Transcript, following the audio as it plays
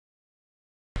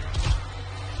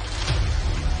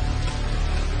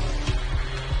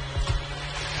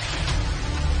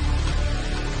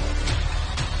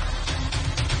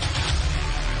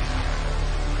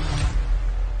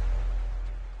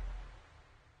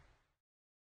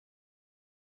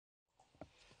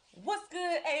What's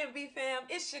good, A and B fam?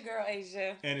 It's your girl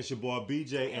Asia. And it's your boy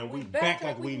BJ, and we back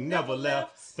like we never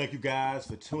left. Thank you guys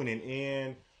for tuning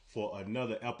in for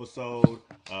another episode.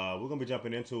 We're gonna be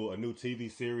jumping into a new TV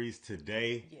series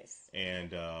today. Yes.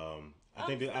 And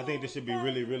I think this should be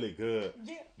really, really good.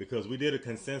 Yeah. Because we did a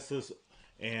consensus,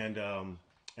 and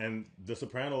The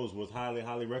Sopranos was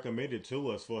highly recommended to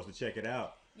us for us to check it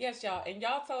out. Yes, y'all. And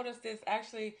y'all told us this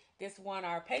won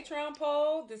our Patreon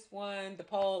poll. This won the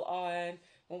poll on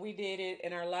when we did it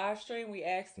in our live stream. We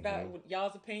asked about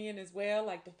y'all's opinion as well,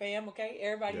 like the fam, okay?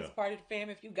 Everybody's part of the fam.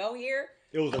 If you go here.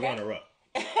 It was the runner-up.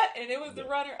 And it was the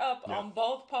runner-up on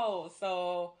both polls.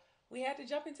 So we had to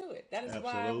jump into it. That is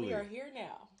why we are here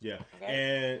now. Yeah.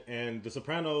 Okay? And The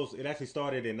Sopranos, it actually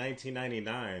started in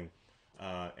 1999.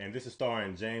 And this is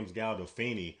starring James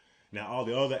Gandolfini. Now, all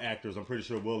the other actors, I'm pretty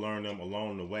sure we'll learn them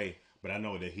along the way. But I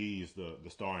know that he's the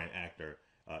starring actor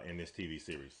in this TV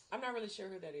series. I'm not really sure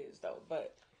who that is, though.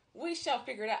 But we shall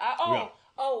figure it out.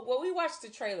 Well, we watched the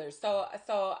trailer. So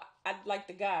I like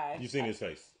the guy. You've seen his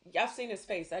face. I've seen his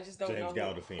face. I just don't know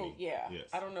who. Yeah, yes.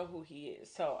 I don't know who he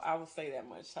is. So I will say that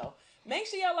much. So make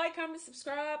sure y'all like, comment,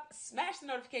 subscribe, smash the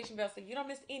notification bell so you don't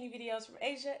miss any videos from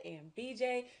Asia and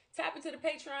BJ. Tap into the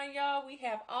Patreon, y'all. We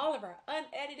have all of our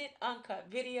unedited,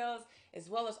 uncut videos, as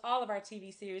well as all of our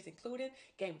TV series, including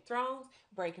Game of Thrones,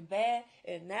 Breaking Bad,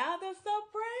 and now The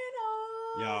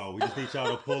Sopranos. Y'all, we just need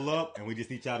y'all to pull up, and we just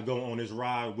need y'all to go on this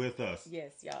ride with us.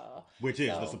 Yes, y'all. Which is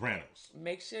The Sopranos.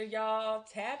 Make sure y'all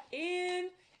tap in,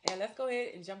 and let's go ahead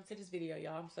and jump into this video,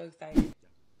 y'all. I'm so excited.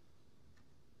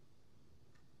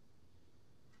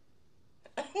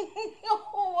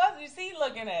 What is he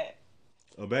looking at?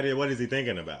 Oh, Betty, what is he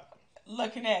thinking about?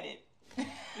 Looking at it.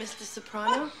 Mr.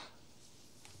 Soprano?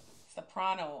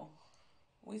 Soprano.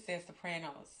 We said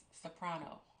Sopranos.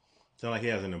 Soprano. Sound like he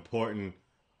has an important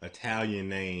Italian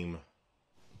name.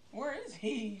 Where is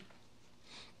he?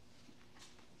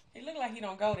 He look like he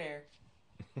don't go there.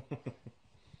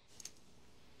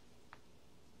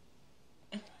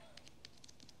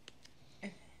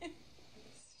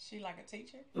 She like a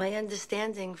teacher? My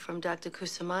understanding from Dr.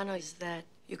 Cusimano is that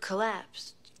you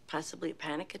collapsed. Possibly a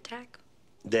panic attack?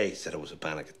 They said it was a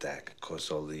panic attack. Of course,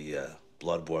 all the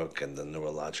blood work and the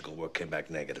neurological work came back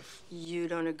negative. You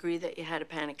don't agree that you had a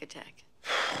panic attack?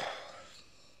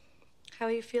 How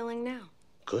are you feeling now?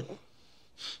 Good.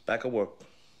 Back at work.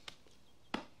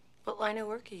 What line of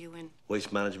work are you in?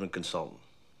 Waste management consultant.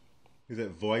 Is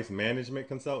that voice management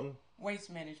consultant?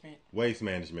 Waste management. Waste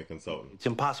management consultant. It's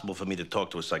impossible for me to talk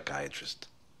to a psychiatrist.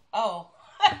 Oh.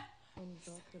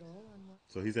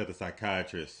 So he's at the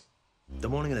psychiatrist. The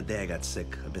morning of the day I got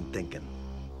sick, I've been thinking,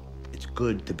 it's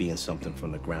good to be in something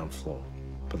from the ground floor.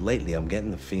 But lately, I'm getting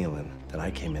the feeling that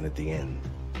I came in at the end.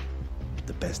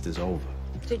 The best is over.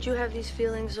 Did you have these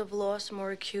feelings of loss more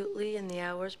acutely in the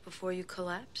hours before you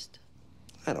collapsed?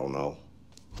 I don't know.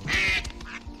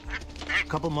 A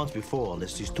couple months before,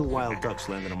 these two wild ducks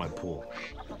landed in my pool.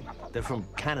 They're from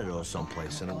Canada or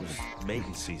someplace, and it was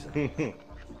mating season.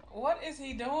 What is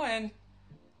he doing?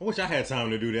 I wish I had time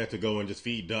to do that, to go and just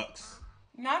feed ducks.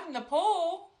 Not in the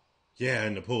pool. Yeah,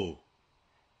 in the pool.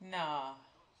 Nah.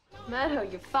 Meadow,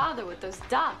 your father with those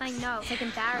ducks. I know, it's like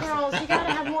embarrassing. Girls, you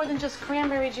gotta have more than just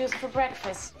cranberry juice for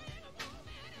breakfast.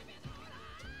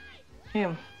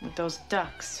 You, with those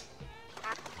ducks.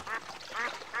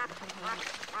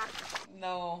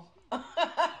 No.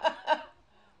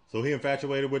 So he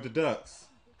infatuated with the ducks.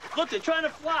 Look, they're trying to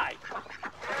fly.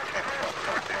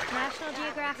 National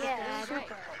Geographic. Yeah,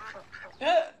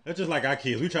 Dad. That's just like our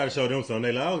kids. We try to show them something.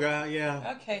 They like, oh, God,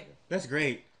 yeah. Okay. That's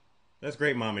great. That's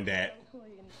great, Mom and Dad.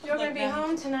 You're gonna be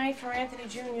home tonight for Anthony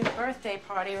Jr.'s birthday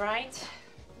party, right?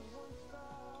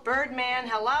 Birdman,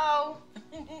 hello?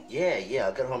 Yeah,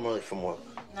 I'll get home early from work.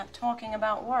 Not talking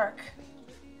about work.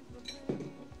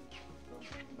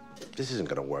 This isn't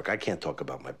gonna work. I can't talk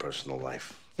about my personal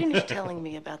life. Finish telling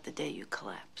me about the day you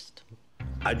collapsed.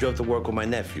 I drove to work with my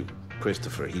nephew,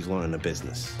 Christopher. He's learning the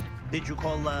business. Did you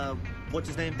call, what's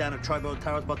his name down at Triborough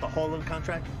Towers about the Harlan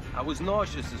contract? I was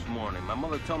nauseous this morning. My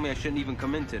mother told me I shouldn't even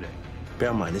come in today.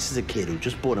 Bear in mind, this is a kid who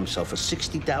just bought himself a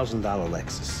 $60,000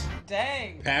 Lexus.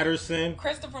 Dang. Patterson.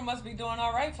 Christopher must be doing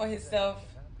all right for himself.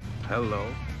 Hello.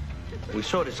 We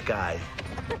saw this guy,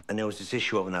 and there was this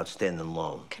issue of an outstanding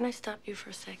loan. Can I stop you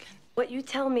for a second? What you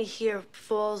tell me here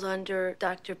falls under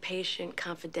doctor-patient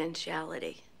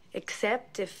confidentiality.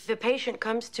 Except if the patient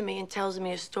comes to me and tells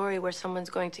me a story where someone's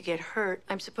going to get hurt,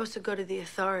 I'm supposed to go to the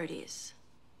authorities.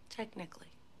 Technically.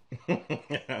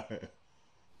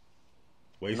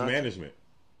 Waste management.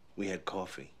 We had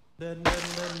coffee.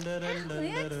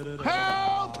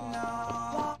 Help!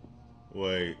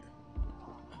 Wait.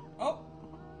 Oh.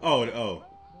 Oh.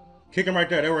 Kick him right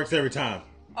there. That works every time.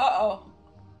 Uh-oh.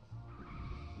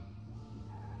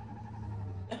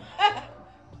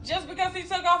 Just because he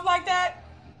took off like that,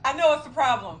 I know it's a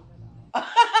problem.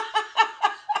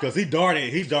 Because he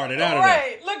darted out of there.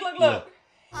 Right. Look.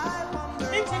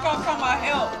 He took off talking about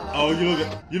help. Oh,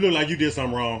 you look like you did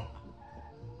something wrong.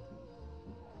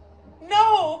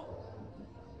 No.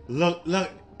 Look,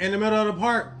 in the middle of the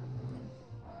park.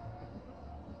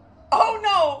 Oh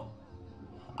no.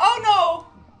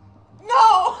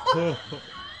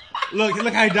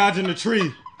 Look how he dodging the tree.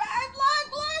 Look.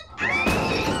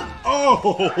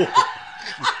 Oh.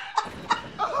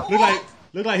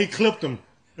 look like he clipped him.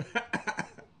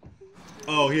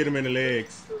 Oh, hit him in the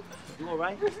legs. You all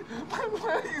right? My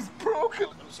leg is broken.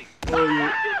 Oh, you.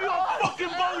 Give me a fucking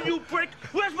bone, you prick!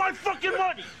 Where's my fucking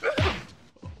money?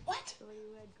 What?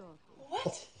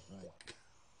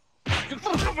 You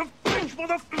son of a bitch,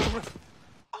 motherfucker!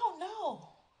 Oh no.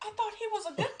 I thought he was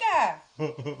a good guy.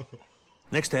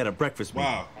 Next, I had a breakfast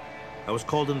meeting. Wow. I was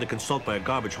called in to consult by a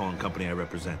garbage hauling company I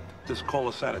represent. Just call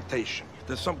a sanitation.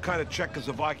 There's some kind of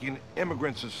Czechoslovakian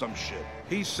immigrants or some shit.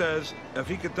 He says if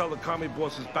he could tell the commie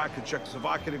bosses back in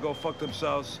Czechoslovakia to go fuck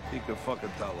themselves, he could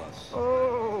fucking tell us.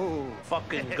 Oh,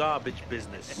 fucking garbage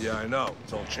business. Yeah, I know.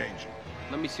 It's all changing.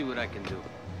 Let me see what I can do.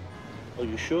 Are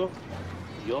you sure?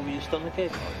 You over your stomach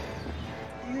ache?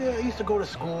 Yeah, I used to go to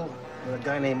school with a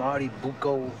guy named Artie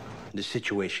Bucco. The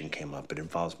situation came up. It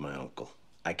involves my uncle.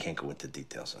 I can't go into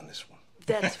details on this one.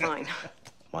 That's fine.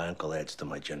 My uncle adds to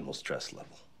my general stress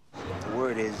level. The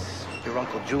word is your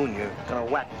Uncle Junior gonna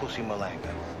whack Pussy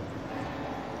Malanga.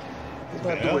 He's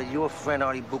gonna do it at your friend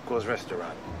Artie Bucco's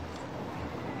restaurant.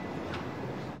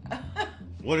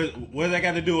 What does that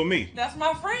got to do with me? That's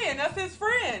my friend. That's his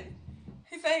friend.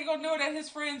 He said he gonna do it at his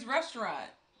friend's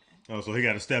restaurant. Oh, so he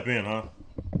got to step in, huh?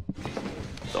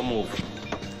 Don't move.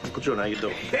 Uncle Junior, how you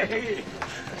doing? Hey,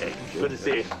 good to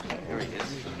see you. Here he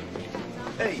is.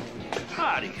 Hey,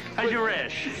 Artie, how's your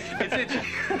rash? It's itchy.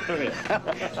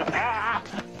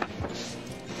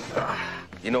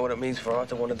 You know what it means for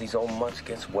Arthur? One of these old mutts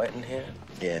gets wet in here?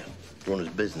 Yeah, doing his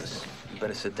business. You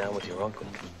better sit down with your uncle.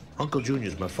 Uncle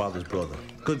Junior's my father's brother.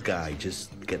 Good guy,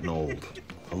 just getting old.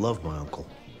 I love my uncle.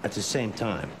 At the same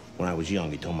time, when I was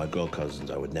young, he told my girl cousins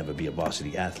I would never be a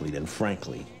varsity athlete, and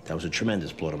frankly, that was a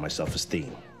tremendous blow to my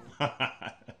self-esteem.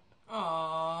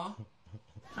 Aww.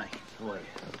 Hi, how are you?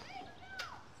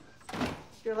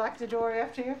 You locked the door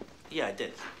after you? Yeah, I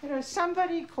did. You know,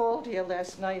 somebody called here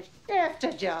last night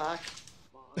after dark.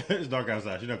 It's dark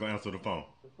outside. She's not going to answer the phone.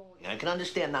 I can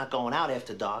understand not going out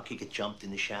after dark. You get jumped in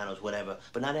the shadows, whatever.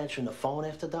 But not answering the phone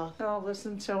after dark? Oh,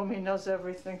 listen to him. He knows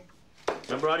everything.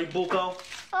 Remember Artie Bucco?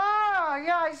 Oh,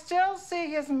 yeah, I still see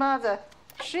his mother.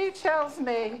 She tells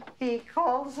me he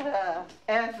calls her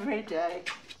every day.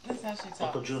 That's how she talks.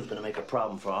 Uncle June's gonna make a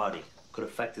problem for Artie. Could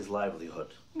affect his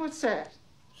livelihood. What's that?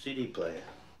 CD player.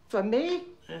 For me?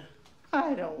 Yeah.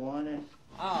 I don't want it.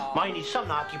 Oh. Might need something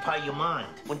to occupy your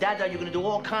mind. When Dad died, you're gonna do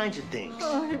all kinds of things.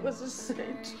 Oh, he was a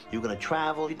saint. You're gonna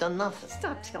travel. You've done nothing.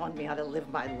 Stop telling me how to live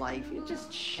my life. You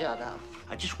just shut up.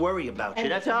 I just worry about you.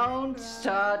 And That's don't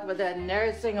start with that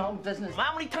nursing home business.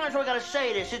 How many times do I gotta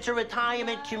say this? It's a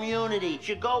retirement community. You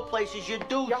should go places. You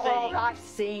do You're all, things. I've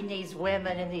seen these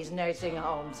women in these nursing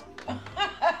homes. You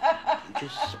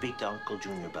just speak to Uncle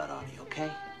Junior about Artie, okay?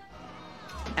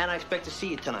 And I expect to see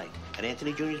you tonight at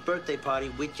Anthony Jr.'s birthday party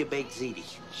with your baked ziti.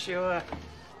 Sure.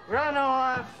 Run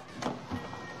off.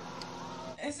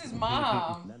 It's his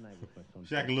mom.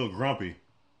 She acting a little grumpy.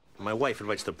 My wife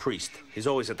invites the priest. He's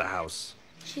always at the house.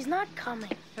 She's not coming.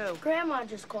 Who? Grandma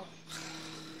just called.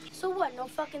 So what, no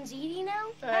fucking ZD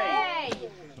now? Hey.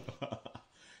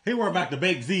 He worried about the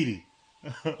baked ziti.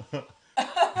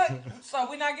 So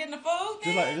we not getting the food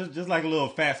then? just like a little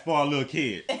fat, spoiled little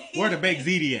kid. Where the baked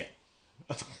ziti at?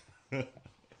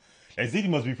 That ziti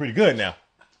must be pretty good now.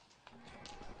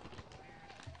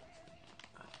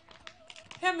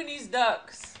 Him and these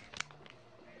ducks.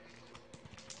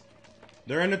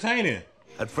 They're entertaining.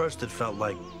 At first, it felt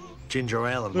like ginger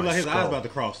ale in Look my like his skull. eyes about to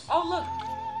cross. Oh, look.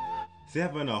 Is he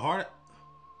having a heart?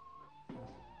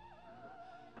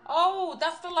 Oh,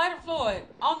 that's the lighter fluid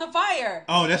on the fire.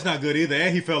 Oh, that's not good either.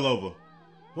 And he fell over.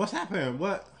 What's happening?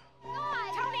 What?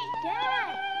 Tony!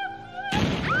 Dad!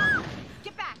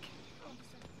 Get back!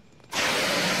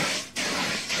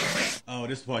 Oh,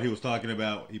 this is the part he was talking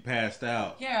about. He passed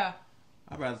out. Yeah.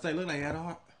 I was about to say, look like he had a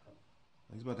heart.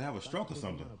 He's about to have a stroke or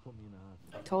something.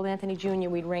 Told Anthony Jr.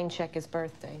 we'd rain check his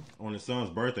birthday. On his son's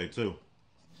birthday, too.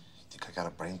 Think I got a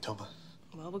brain tumor?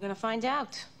 Well, we're gonna find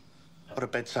out. What a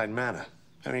bedside manner.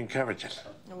 Very encouraging.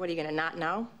 Now, what are you gonna not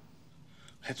know?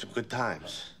 Had some good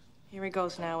times. Here he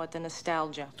goes now with the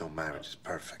nostalgia. No marriage is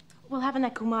perfect. Well, having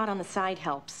that Kumar on the side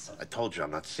helps. I told you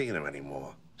I'm not seeing her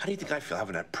anymore. How do you think I feel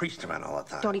having that priest around all the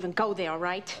time? Don't even go there, all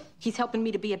right? He's helping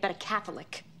me to be a better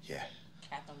Catholic. Yeah.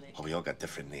 Catholic. Oh, we all got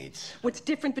different needs. What's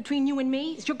different between you and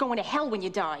me is you're going to hell when you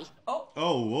die. Oh.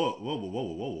 Oh,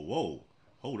 whoa.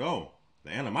 Hold on.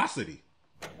 The animosity.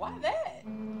 Why that?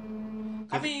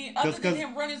 I mean, other than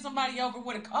him running somebody over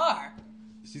with a car.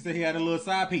 She said he had a little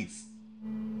side piece.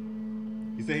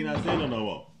 He said he not saying no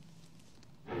more.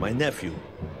 My nephew,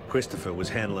 Christopher, was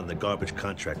handling the garbage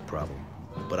contract problem.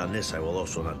 But on this, I will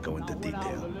also not go into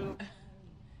detail.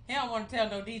 He don't want to tell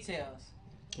no details.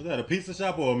 Was that a pizza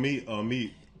shop or a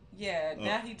meat? Yeah,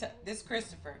 now this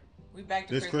Christopher. We back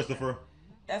to Christopher.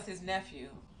 That's his nephew.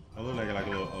 I look like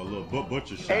a little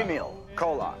butcher shop. Emil,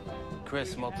 Kola.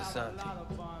 Chris Multisanti.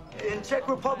 In Czech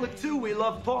Republic, too, we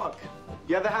love pork.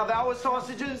 You ever have our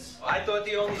sausages? I thought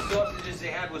the only sausages they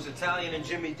had was Italian and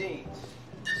Jimmy Dean's.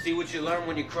 See what you learn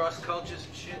when you cross cultures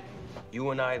and shit? You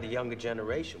and I are the younger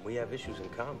generation. We have issues in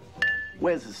common.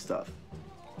 Where's the stuff?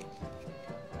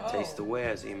 Taste the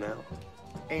wares, email.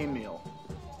 Emil.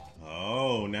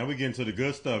 Oh, now we get into the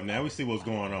good stuff. Now we see what's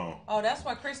going on. Oh, that's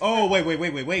why Christopher... Oh,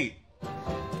 wait.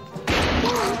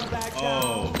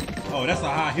 Oh, that's a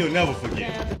high he'll never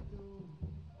forget.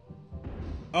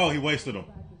 Oh, he wasted him.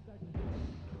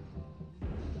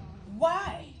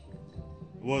 Why?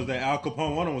 Was that Al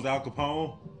Capone? One of them was Al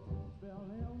Capone.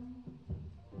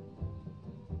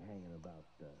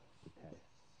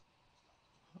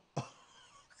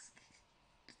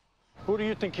 Who do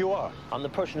you think you are? I'm the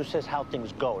person who says how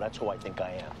things go. That's who I think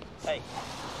I am. Hey,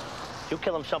 you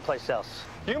kill him someplace else.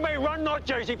 You may run North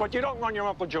Jersey, but you don't run your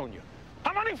Uncle Junior.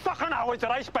 How many fucking hours did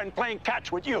I spend playing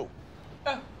catch with you?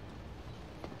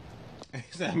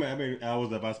 He said, how many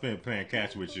hours have I spent playing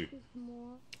catch with you?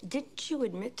 Didn't you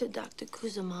admit to Dr.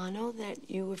 Cusimano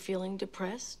that you were feeling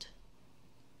depressed?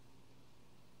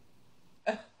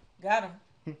 Got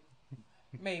him.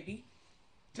 Maybe.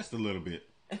 Just a little bit.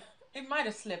 It might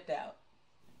have slipped out.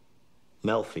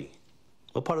 Melfi.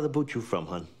 What part of the boot you from,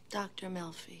 hun? Dr.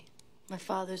 Melfi. My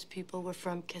father's people were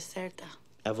from Caserta.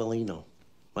 Avellino.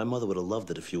 My mother would have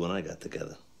loved it if you and I got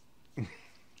together.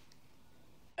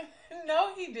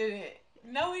 No, he didn't.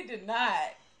 No, he did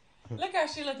not. Look how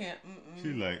she looking. She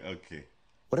like, okay.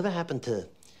 Whatever happened to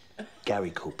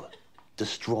Gary Cooper? The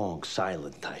strong,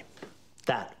 silent type.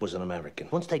 That was an American.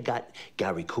 Once they got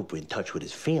Gary Cooper in touch with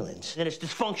his feelings, then it's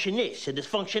dysfunction this, and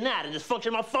dysfunction that, and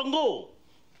dysfunction mafungo.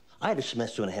 I had a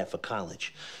semester and a half for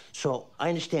college, so I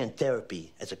understand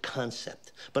therapy as a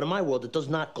concept. But in my world, it does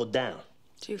not go down.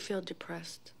 Do you feel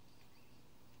depressed?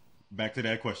 Back to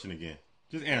that question again.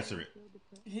 Just answer it.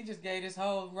 He just gave this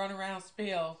whole runaround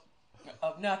spiel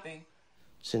of nothing.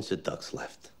 Since the Ducks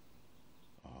left.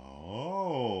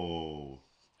 Oh.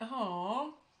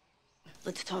 Oh.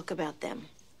 Let's talk about them.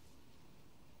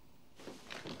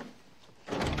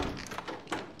 He's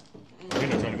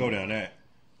not trying to go down that.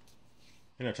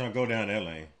 He's not trying to go down that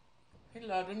lane. He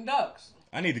loved them Ducks.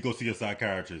 I need to go see a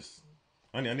psychiatrist.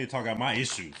 I need to talk about my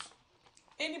issues.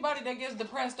 Anybody that gets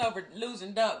depressed over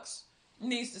losing Ducks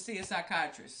needs to see a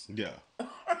psychiatrist. Yeah.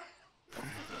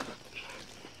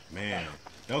 Man,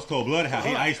 that was cold-blooded how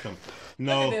he iced him.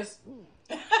 No. Look at this.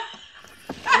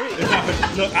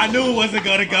 Look, I knew it wasn't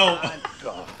gonna go.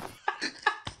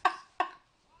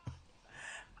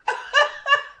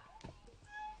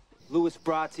 Louis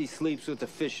Brazzi sleeps with the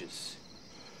fishes.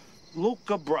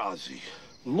 Luca Brasi.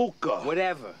 Luca.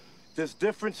 Whatever. There's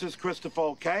differences, Christopher,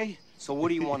 okay? So what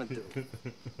do you want to do?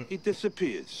 He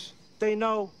disappears. They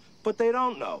know, but they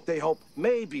don't know. They hope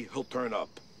maybe he'll turn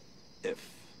up. If.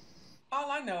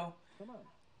 All I know,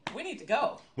 we need to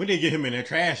go. We need to get him in that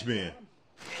trash bin.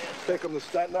 Take him to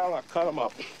Staten Island, I'll cut him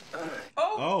up.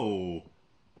 Oh.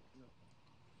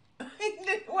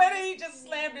 Where did he just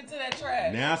slammed into that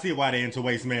trash? Now I see why they're into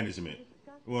waste management.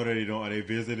 What are they doing? Are they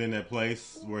visiting that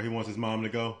place where he wants his mom to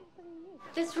go?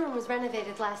 This room was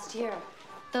renovated last year.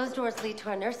 Those doors lead to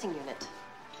our nursing unit.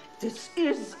 This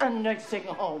is a nursing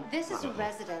home. This is a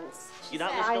residence. You're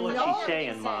not listening to what she's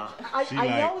saying, Ma.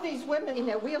 I know these women in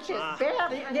their wheelchairs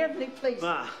barely in every place.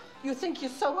 Ma. You think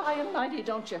you're so high and mighty,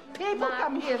 don't you? People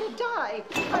come here to die.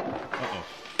 Uh-oh.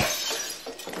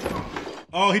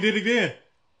 Oh, he did it again.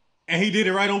 And he did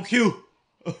it right on cue.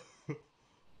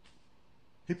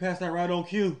 He passed that right on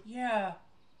cue. Yeah.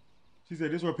 She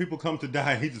said, this is where people come to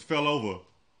die. He just fell over.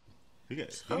 He need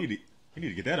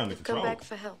to get that under control. Come back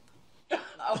for help.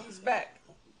 Oh, he's back.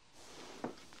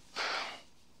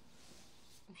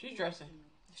 She's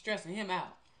stressing him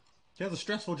out. He has a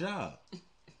stressful job.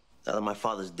 Now that my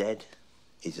father's dead,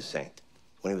 he's a saint.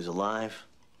 When he was alive,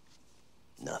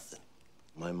 nothing.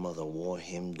 My mother wore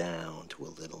him down to a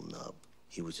little nub.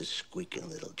 He was a squeaking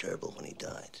little gerbil when he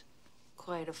died.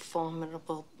 Quite a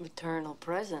formidable maternal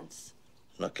presence.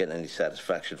 Not getting any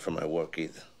satisfaction from my work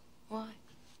either. Why?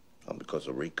 All because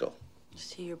of Rico.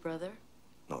 Is he your brother?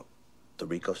 No, the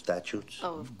Rico statutes.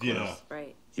 Oh, of course, Yeah.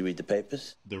 right. You read the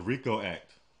papers? The Rico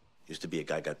Act. Used to be a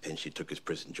guy got pinched, he took his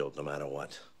prison job no matter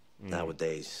what.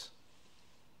 Nowadays,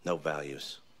 no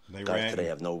values. They Guys rag today you.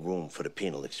 have no room for the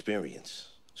penal experience.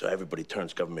 So everybody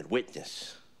turns government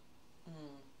witness. I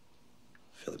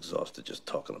feel exhausted just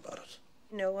talking about it.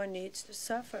 No one needs to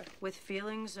suffer with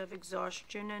feelings of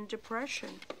exhaustion and depression.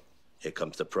 Here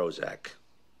comes the Prozac.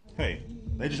 Hey,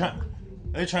 they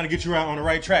trying to get you out on the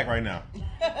right track right now.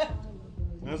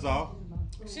 That's all.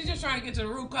 She's just trying to get to the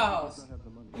root cause.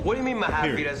 What do you mean Mahaffey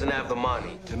Period. doesn't have the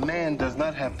money? The man does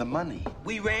not have the money.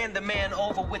 We ran the man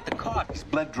over with the cart. He's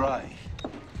bled dry.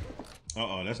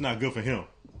 Uh-oh, that's not good for him.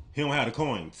 He don't have the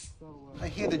coins. I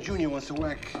hear the junior wants to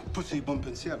whack Pussy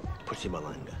Bompensiero. Pussy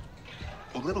Malanga.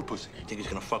 Oh, little pussy. You think he's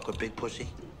gonna fuck with big pussy?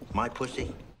 My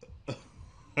pussy?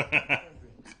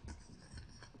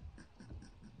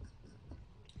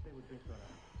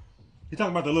 You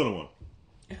talking about the little one,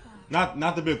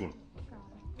 not the big one.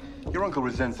 Your uncle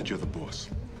resents that you're the boss.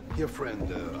 Your friend,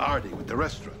 Artie, with the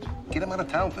restaurant. Get him out of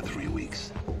town for 3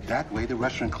 weeks. That way the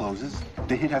restaurant closes.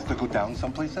 The hit has to go down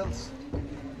someplace else.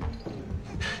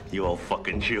 You old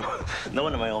fucking Jew. No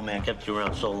wonder my old man kept you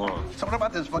around so long. So what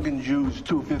about this fucking Jew's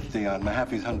 250 on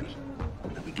Mahaffey's 100?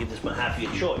 We give this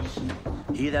Mahaffey a choice.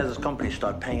 He either has his company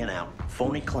start paying out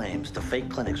phony claims to fake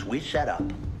clinics we set up,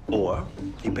 or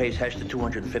he pays Hesh the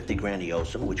 250 grand he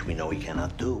owes him, which we know he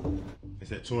cannot do.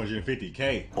 It's at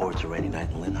 250K. Or it's a rainy night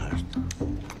in Lyndhurst.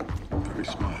 Very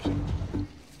smart.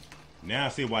 Now I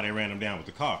see why they ran him down with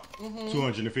the car.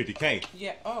 250K.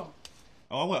 Yeah. Oh.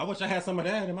 Oh, I wish I had some of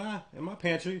that in my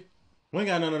pantry. We ain't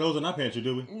got none of those in our pantry,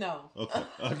 do we? No. Okay.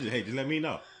 Hey, just let me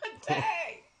know. Dang.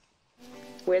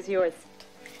 Where's yours?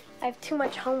 I have too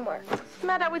much homework.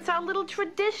 Meadow, it's our little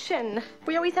tradition.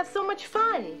 We always have so much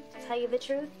fun. Tell you the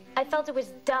truth, I felt it was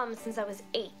dumb since I was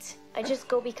 8. I just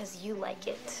go because you like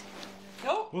it.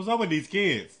 Nope. What's up with these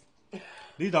kids?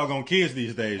 These doggone kids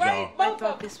these days, y'all. I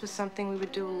thought this was something we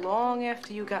would do long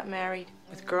after you got married,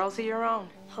 with girls of your own.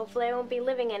 Hopefully I won't be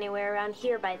living anywhere around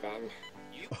here by then.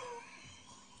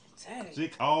 Dang. She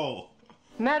cold.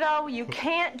 Meadow, you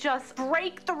can't just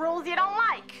break the rules you don't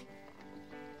like.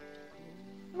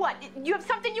 What, you have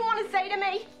something you want to say to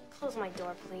me? Close my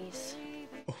door, please.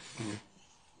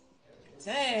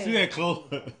 Dang. She that close.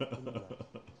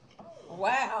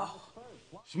 Wow.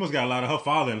 She must got a lot of her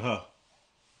father in her.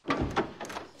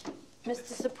 Mr.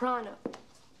 Soprano.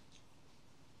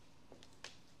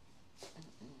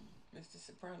 Mr.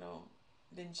 Soprano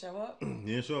didn't show up?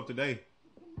 He didn't show up today.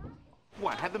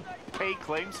 What, had them pay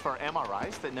claims for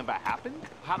MRIs that never happened?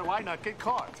 How do I not get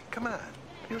caught? Come on.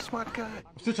 You're a smart guy.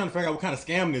 I'm still trying to figure out what kind of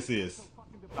scam this is.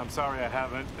 I'm sorry I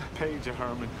haven't paid you,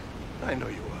 Herman. I know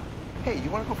you are. Hey, you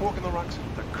want to go for a walk in the rocks?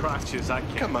 The crotches, I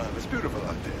can't. Come on, it's beautiful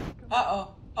out there.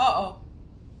 Uh-oh. Uh-oh.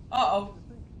 Uh-oh.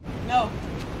 No.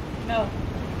 No.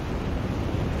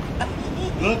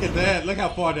 Look at that. Look how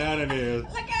far down it is.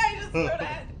 Look how he just threw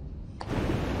that.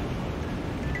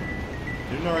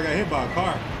 You know I got hit by a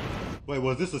car. Wait,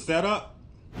 was this a setup?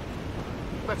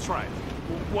 That's right.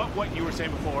 What you were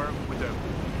saying before with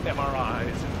the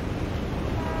MRIs.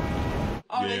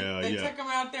 Oh, Yeah, they yeah. took him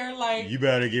out there like, You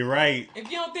better get right. if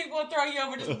you don't think we'll throw you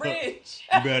over this bridge.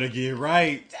 You better get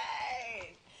right. Dang.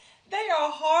 They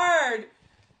are hard.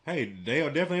 Hey, they are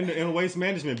definitely in the waste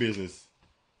management business.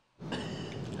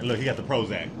 And look, he got the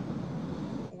Prozac.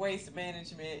 Waste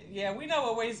management. Yeah, we know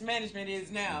what waste management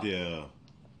is now. Yeah.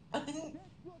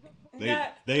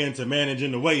 Not- They into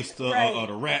managing the waste Right.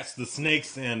 the rats, the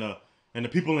snakes, and the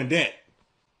people in debt.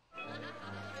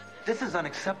 This is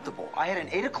unacceptable. I had an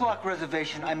 8 o'clock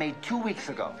reservation I made 2 weeks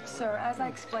ago. Sir, as I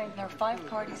explained, there are 5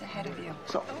 parties ahead of you.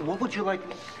 So, what would you like?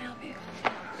 Help you.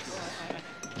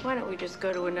 Why don't we just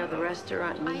go to another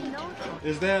restaurant and eat?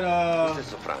 Is that Mr.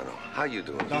 Soprano, how you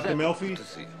doing? Dr. Melfi?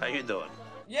 How you doing?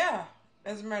 Yeah,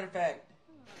 as a matter of fact.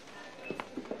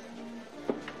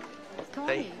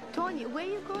 Tony, Hey. Tony, where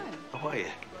you going? How are you?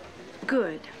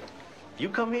 Good. You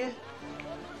come here?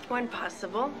 When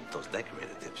possible. Those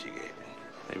decorator tips you gave me,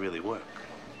 they really work.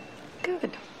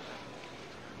 Good.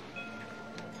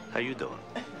 How you doing?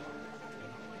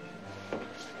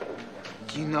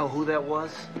 Do you know who that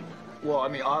was? Well, I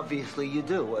mean, obviously you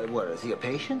do. What, is he a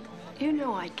patient? You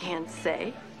know I can't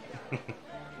say.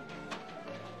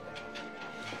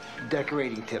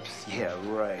 Decorating tips. Yeah,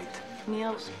 right.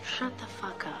 Niels, shut the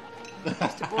fuck up.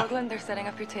 Mr. Borglund, they're setting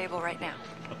up your table right now.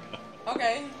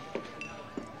 Okay.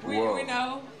 We Whoa.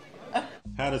 know.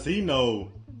 How does he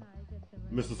know?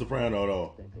 Mr. Soprano,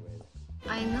 though.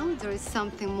 I know there is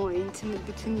something more intimate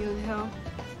between you and her.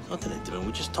 Nothing intimate,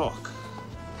 we just talk.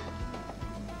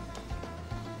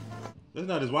 That's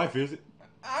not his wife, is it?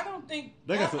 I don't think.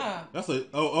 They got that's a.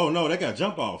 Oh no, they got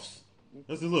jump offs.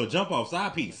 That's a little jump off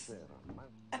side piece.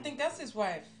 I think that's his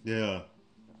wife. Yeah.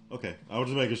 Okay, I was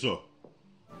just making sure.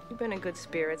 You've been in good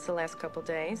spirits the last couple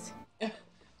days.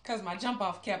 Cause my jump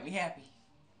off kept me happy.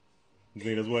 You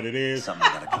think that's what it is? Something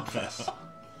I gotta confess.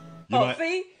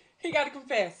 See? He gotta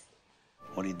confess.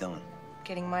 What are you doing?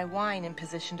 Getting my wine in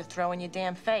position to throw in your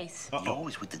damn face. You're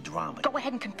always with the drama. Go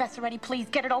ahead and confess already, please.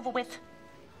 Get it over with.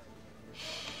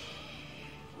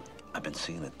 I've been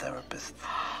seeing a therapist.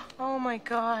 Oh my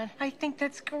God. I think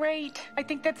that's great. I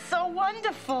think that's so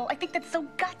wonderful. I think that's so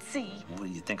gutsy. What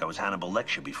do you think? I was Hannibal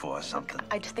Lecter before or something?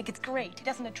 I just think it's great. He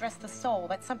doesn't address the soul.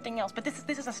 That's something else. But this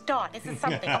is a start. This is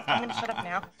something. I'm gonna shut up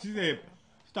now. She said,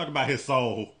 she's talking about his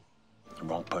soul. The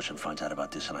wrong person finds out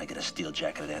about this and I get a steel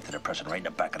jacketed after the person right in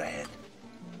the back of the head.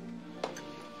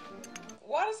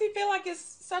 Why does he feel like it's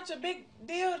such a big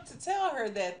deal to tell her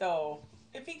that, though?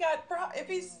 If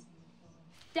he's...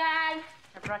 Dad.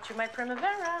 I brought you my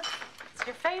Primavera. It's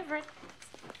your favorite.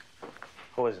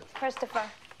 Who is it? Christopher.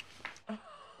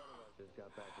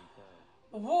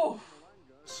 Whoa.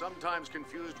 Sometimes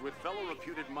confused with fellow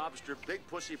reputed mobster Big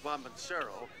Pussy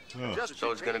Bombacero.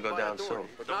 So it's gonna go down soon.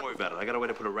 But Don't worry about it. I got a way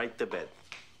to put her right to bed.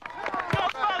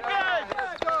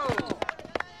 Let's go!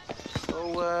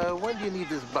 So, when do you need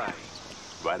this by?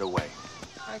 Right away.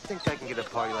 I think I can get a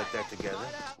party like that together.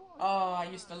 Oh, I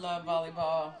used to love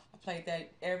volleyball. I played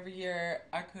that every year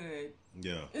I could.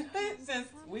 Yeah. Since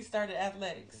we started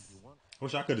athletics.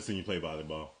 Wish I could have seen you play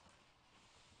volleyball.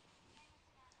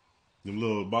 Them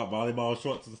little volleyball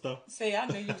shorts and stuff. See, I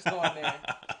knew you was going there.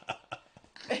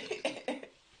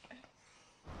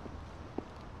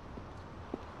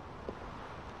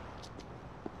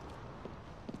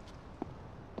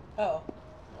 Oh.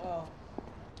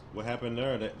 What happened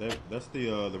there? That's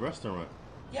the restaurant.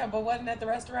 Yeah, but wasn't that the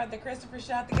restaurant that Christopher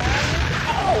shot the guy in?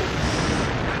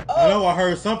 I know I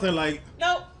heard something like.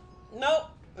 Nope.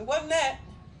 It wasn't that.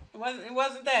 It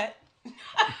wasn't that.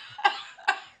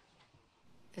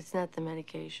 It's not the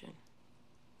medication.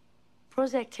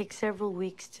 Prozac takes several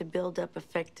weeks to build up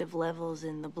effective levels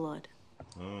in the blood.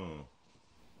 Oh.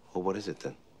 Well, what is it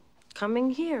then? Coming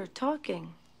here,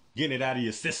 talking. Getting it out of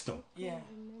your system. Yeah.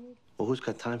 Well, who's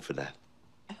got time for that?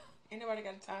 Ain't nobody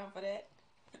got time for that.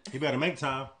 You better make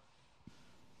time.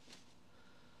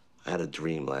 I had a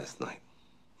dream last night.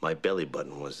 My belly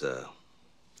button was a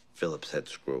Phillips head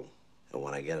screw. And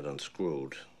when I get it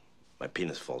unscrewed, my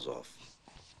penis falls off.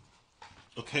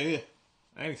 Okay.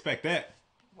 I didn't expect that.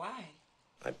 Why?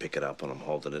 I pick it up and I'm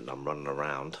holding it and I'm running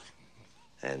around.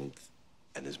 And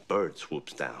this bird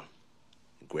swoops down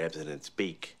and grabs it in its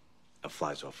beak and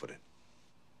flies off with it.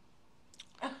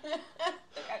 Look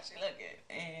how she looking.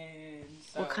 And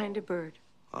so... What kind of bird?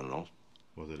 I don't know.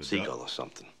 Was it a seagull duck? or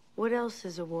something? What else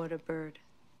is a water bird?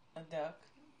 A duck.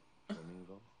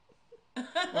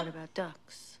 What about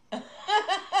ducks?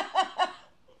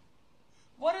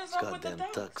 What is up with the Goddamn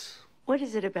ducks? ducks. What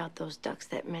is it about those ducks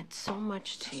that meant so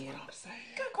much to you?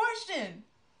 Good question.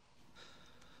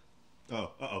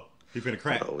 Oh, uh-oh. He finna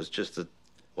crack. It was just that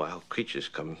wild creatures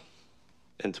come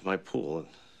into my pool and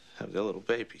have their little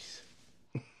babies.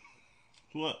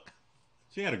 Look.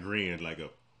 She had a grin like a...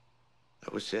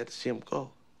 I was sad to see him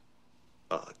go.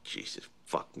 Oh, Jesus.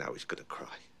 Fuck, now he's gonna cry.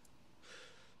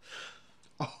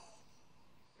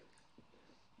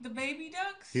 The baby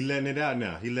ducks? He letting it out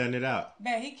now. He letting it out.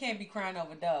 Man, he can't be crying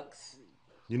over ducks.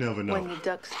 You never know. When the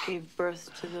ducks gave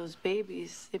birth to those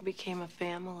babies, it became a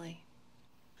family.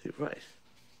 You're right.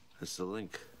 That's the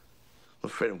link.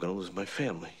 I'm afraid I'm gonna lose my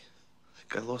family.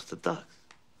 Like I lost the ducks.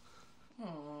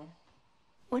 Aww.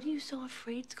 What are you so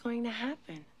afraid's going to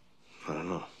happen? I don't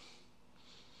know.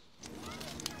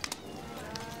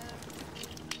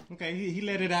 Okay, he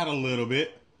let it out a little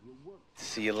bit.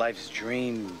 See your life's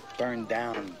dream burned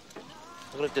down.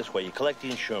 Look at it this way. You collect the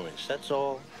insurance. That's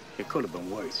all. It could have been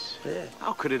worse. Yeah.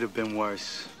 How could it have been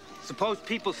worse? Suppose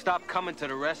people stop coming to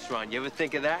the restaurant. You ever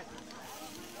think of that?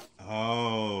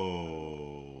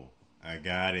 Oh. I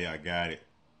got it.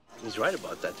 He's right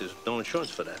about that. There's no insurance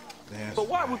for that. But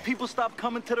why would people stop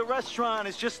coming to the restaurant?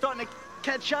 It's just starting to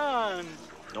catch on.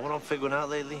 You know what I'm figuring out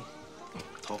lately?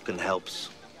 Talking helps.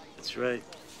 That's right.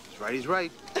 He's right, he's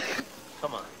right.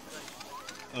 Come on.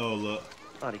 Oh, look.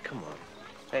 Buddy, come on.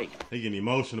 Hey. They getting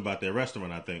emotional about their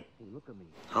restaurant, I think. Look at me.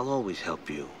 I'll always help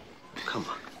you. Come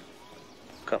on.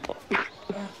 Come on.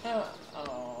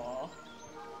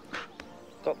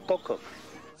 Go cook.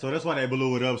 So that's why they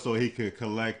blew it up so he could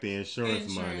collect the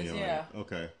insurance money. Yeah.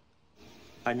 Okay.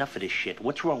 Enough of this shit.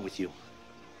 What's wrong with you?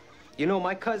 You know,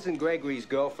 my cousin Gregory's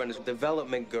girlfriend is a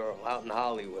development girl out in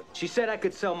Hollywood. She said I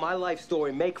could sell my life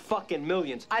story, make fucking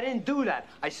millions. I didn't do that.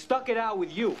 I stuck it out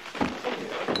with you.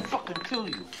 I'll fucking kill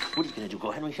you. What are you gonna do,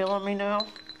 go Henry Hill on me now?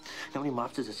 How many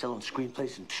mobsters are selling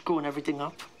screenplays and screwing everything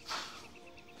up?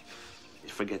 You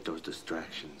forget those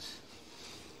distractions.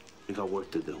 We got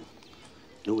work to do.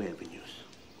 New avenues.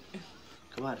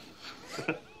 Come on.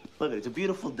 Look, it's a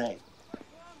beautiful day.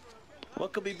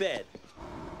 What could be bad?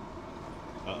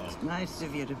 It's nice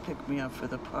of you to pick me up for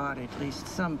the party. At least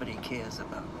somebody cares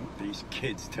about me. These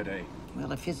kids today.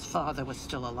 Well, if his father was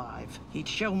still alive, he'd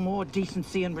show more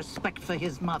decency and respect for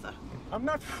his mother. I'm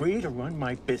not free to run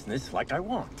my business like I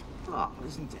want. Oh,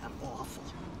 isn't that awful?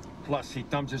 Plus, he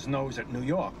thumbs his nose at New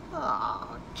York.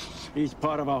 Oh. He's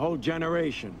part of a whole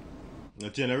generation. A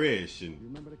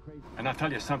generation. And I'll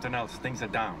tell you something else. Things are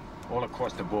down all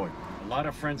across the board. A lot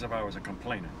of friends of ours are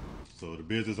complaining. So the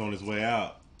business on its way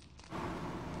out.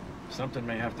 Something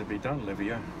may have to be done,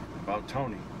 Livia, about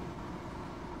Tony.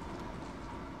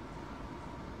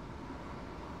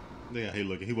 Yeah, he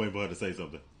looking. He waiting for her to say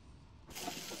something.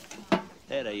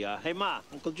 There they are. Hey, Ma,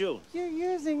 Uncle June. You're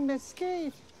using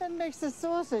mesquite. That makes the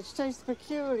sausage taste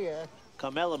peculiar.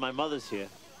 Carmela, my mother's here.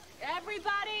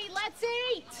 Everybody, let's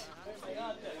eat!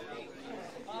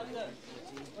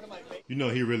 You know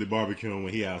he really barbecuing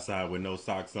when he outside with no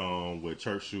socks on, with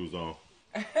church shoes on.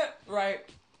 Right.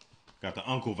 Got the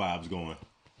uncle vibes going.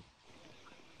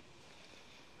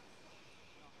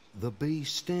 The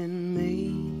beast in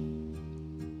me.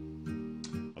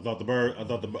 I thought the bird. I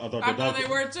thought the ducks. they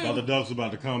were too. I thought the ducks were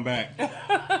about to come back.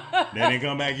 They didn't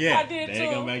come back yet. I did they too.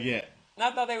 didn't come back yet. I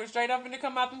thought they were straight up and to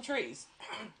come out them trees.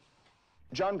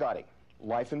 John Gotti,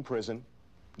 life in prison,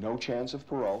 no chance of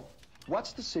parole.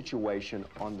 What's the situation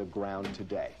on the ground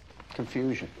today?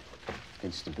 Confusion,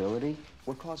 instability.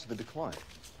 What caused the decline?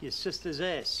 Your sister's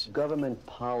ass. Government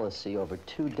policy over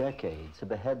 2 decades to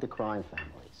behead the crime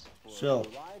families. So,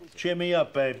 cheer me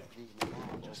up, babe.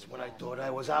 Just when I thought I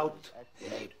was out,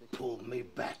 they pulled me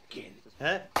back in.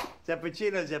 Huh?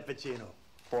 Zappuccino.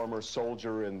 Former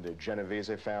soldier in the Genovese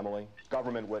family,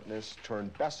 government witness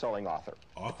turned best-selling author.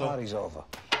 The party's over.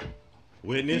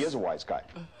 Witness? He is a wise guy.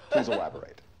 Please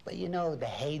elaborate. But you know, the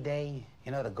heyday,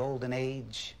 you know, the golden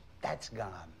age, that's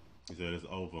gone. He said it's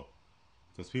over.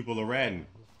 Because people are ratting.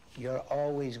 You're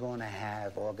always going to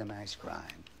have organized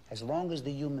crime. As long as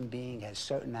the human being has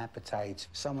certain appetites,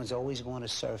 someone's always going to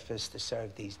surface to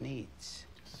serve these needs.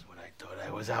 Just when I thought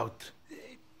I was out,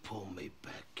 they pulled me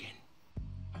back in.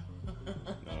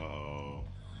 No.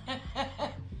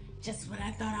 Just when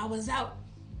I thought I was out,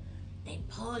 they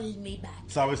pulled me back.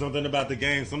 It's always something about the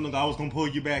game. Something I was gonna pull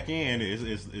you back in.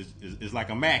 It's like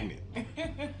a magnet.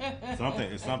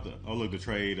 It's something. Oh look,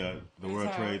 the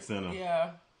World Trade Center.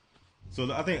 Yeah.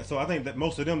 So I think that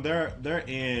most of them they're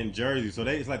in Jersey. So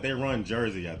it's like they run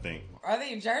Jersey. I think. Are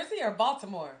they in Jersey or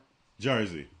Baltimore?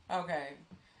 Jersey. Okay.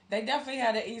 They definitely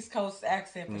had an East Coast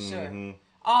accent for sure.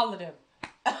 All of them.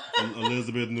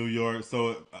 Elizabeth, New York.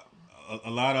 So a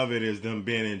lot of it is them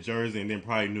being in Jersey and then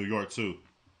probably New York too.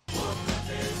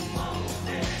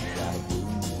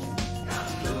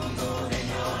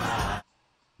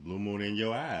 Blue moon in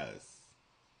your eyes.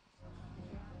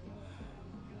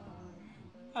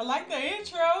 I like the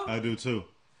intro. I do too.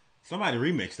 Somebody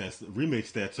remix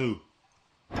that too.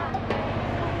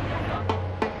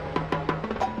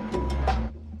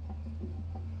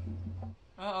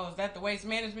 Uh-oh, is that the waste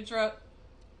management truck?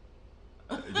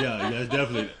 Yeah,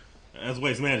 that's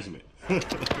waste management. You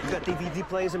got DVD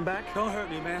players in back? Don't hurt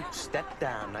me, man. Step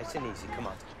down, nice and easy. Come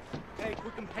on. Hey,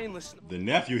 quick and painless. The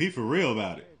nephew, he for real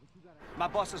about it. My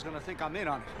boss is gonna think I'm in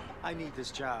on it. I need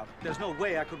this job. There's no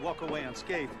way I could walk away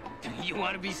unscathed. You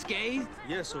want to be scathed?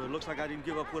 Yeah, so it looks like I didn't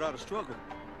give up without a struggle.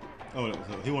 Oh,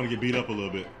 so he want to get beat up a little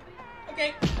bit.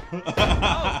 Okay. Oh,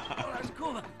 that's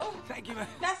cool. Oh, thank you, man.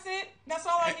 That's it. That's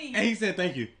all I need. And he said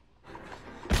thank you.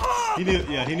 He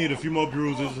need a few more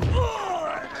bruises,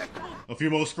 a few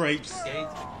more scrapes.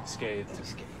 Scathed.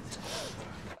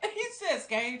 He said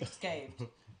scathed.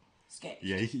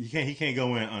 Yeah, he can't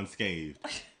go in unscathed.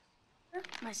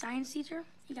 My science teacher,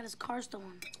 he got his car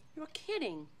stolen. You're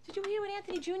kidding. Did you hear what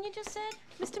Anthony Jr. just said?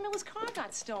 Mr. Miller's car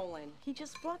got stolen. He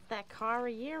just bought that car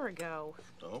a year ago.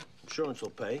 Oh, insurance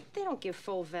will pay. They don't give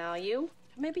full value.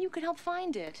 Maybe you could help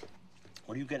find it.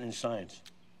 What are you getting in science?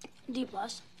 D+.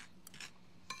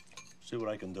 See what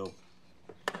I can do.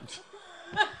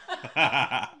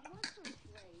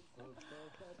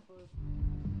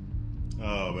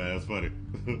 Oh man, that's funny.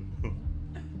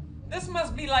 This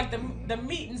must be like the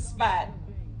meeting spot.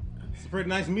 It's a pretty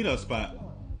nice meetup spot.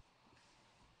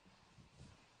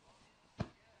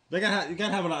 You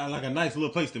gotta have like a nice little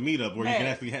place to meet up where you can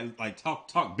actually have, like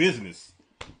talk business.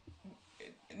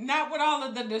 Not with all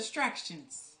of the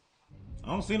distractions. I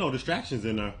don't see no distractions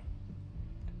in there.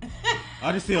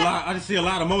 I just see a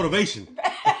lot of motivation.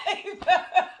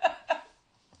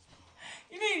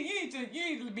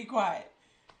 You need to be quiet.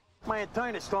 My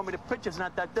attorney told me the picture's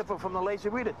not that different from the lazy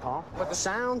reader, Tom. But the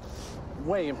sound,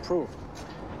 way improved.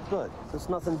 Good. There's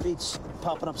nothing beats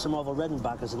popping up some Orville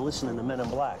Redenbachers and listening to Men in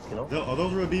Black, you know? Are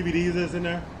those real DVDs that's in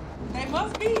there? They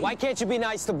must be. Why can't you be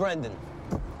nice to Brendan?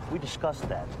 We discussed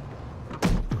that.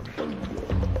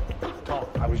 Tom,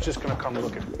 I was just gonna come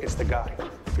looking. It's the guy.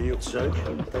 For you. Serge,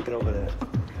 take it over there.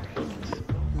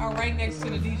 Oh, right next to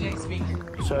the DJ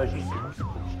speaker. Serge.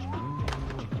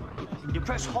 You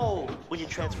press hold when you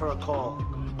transfer a call.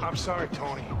 I'm sorry,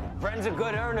 Tony. Brendan's a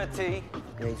good earner, T.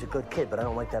 Yeah, he's a good kid, but I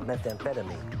don't like that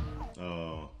methamphetamine.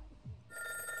 Oh.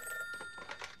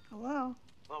 Hello?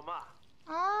 Oh, Ma.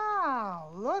 Oh,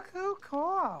 look who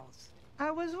calls.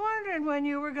 I was wondering when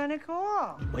you were gonna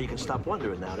call. Well, you can stop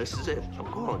wondering now. This is it.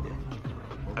 I'm calling you.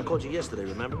 I called you yesterday,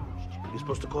 remember? You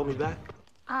supposed to call me back?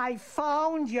 I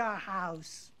phoned your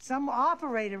house. Some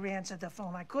operator answered the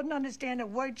phone. I couldn't understand a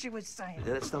word she was saying.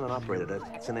 Yeah, that's not an operator.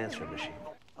 That's an answering machine.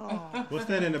 Oh, what's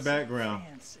that in the background?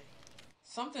 Fancy.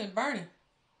 Something burning.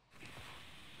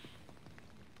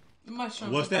 The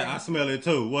mushroom. What's that? I smell it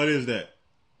too. What is that?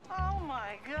 Oh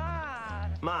my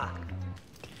God. Ma.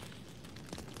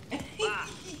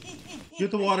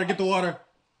 Get the water. Get the water.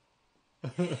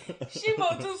 She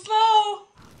moved too slow.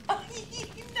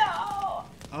 No.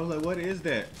 I was like, what is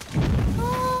that?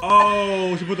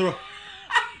 Oh, she put the.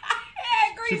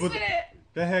 Had grease in it.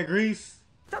 That had grease.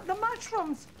 The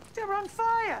mushrooms, they're on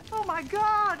fire. Oh my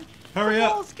God. Hurry the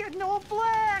up. wall's getting all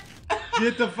black.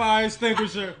 Get the fire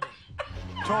extinguisher.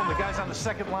 Tom, the guy's on the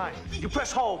second line. You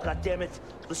press hold, goddammit.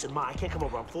 Listen, Ma, I can't come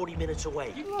over. I'm 40 minutes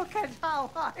away. Look at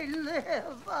how I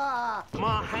live.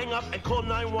 Ma, hang up and call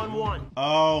 911.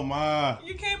 Oh, my.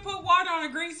 You can't put water on a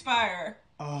grease fire.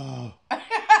 Oh.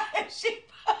 She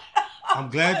I'm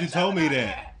glad you told me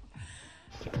that.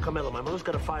 Carmela, my mother's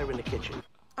got a fire in the kitchen.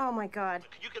 Oh, my God.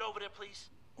 Can you get over there, please?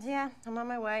 Yeah, I'm on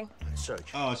my way.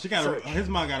 Search. Oh, his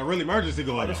mom got a real emergency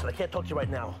going on. Listen, I can't talk to you right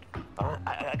now.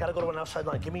 I gotta go to an outside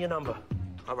line. Give me your number.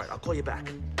 All right, I'll call you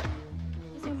back.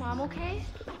 Is your mom okay?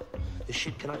 This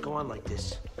shit cannot go on like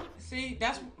this. See,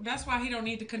 that's why he don't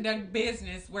need to conduct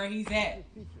business where he's at.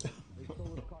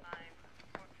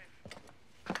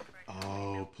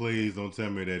 Oh, please don't tell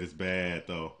me that it's bad,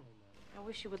 though. I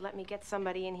wish you would let me get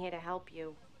somebody in here to help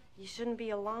you. You shouldn't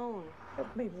be alone.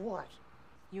 Help me what?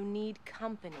 You need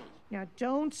company. Now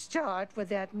don't start with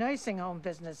that nursing home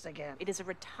business again. It is a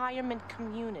retirement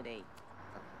community.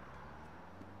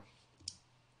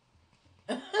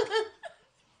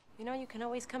 You know, you can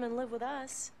always come and live with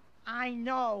us. I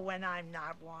know when I'm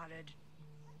not wanted.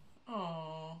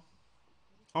 Oh.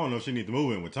 I don't know if she needs to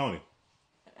move in with Tony.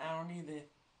 I don't either.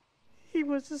 He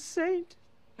was a saint.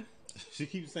 She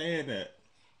keeps saying that.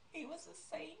 He was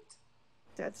a saint.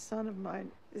 That son of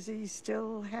mine, is he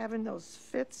still having those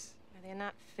fits? They're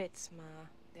not fits, Ma.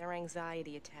 They're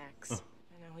anxiety attacks. I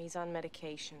know, he's on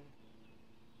medication.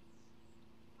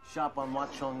 Shop on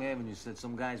Watchung Avenue said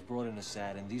some guys brought in a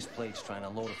sad and these plates trying to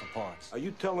load it for parts. Are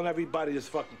you telling everybody this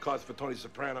fucking car's for Tony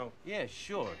Soprano? Yeah,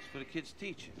 sure. It's for the kid's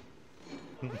teacher.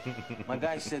 My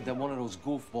guy said that one of those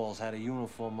goofballs had a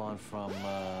uniform on from,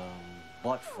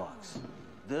 Buttfucks.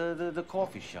 The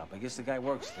coffee shop. I guess the guy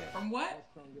works there. From what?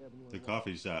 The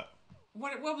coffee shop.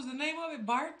 What was the name of it?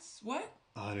 Bart's? What?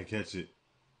 Oh, I didn't catch it.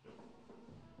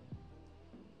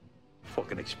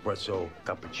 Fucking espresso,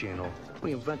 cappuccino.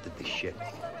 We invented this shit.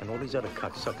 And all these other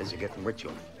cocksuckers are getting rich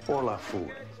off all our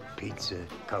food. Pizza,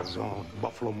 calzone,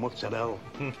 buffalo mozzarella,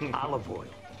 olive oil.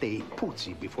 They ate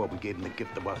puzzi before we gave them the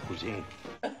gift of our cuisine.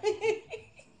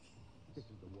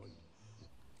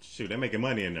 Shoot, they're making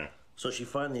money in there. So she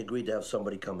finally agreed to have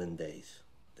somebody come in days.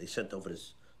 They sent over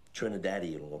this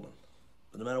Trinidadian woman.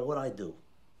 But no matter what I do,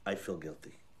 I feel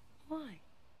guilty. Why?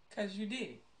 Because you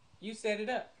did. You set it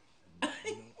up.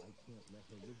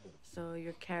 So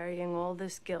you're carrying all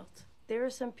this guilt. There are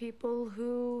some people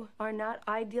who are not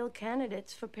ideal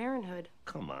candidates for parenthood.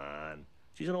 Come on.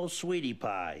 She's an old sweetie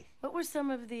pie. What were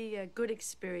some of the good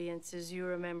experiences you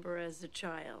remember as a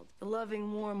child? The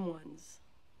loving, warm ones?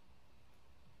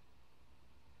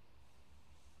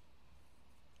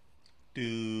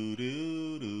 Do,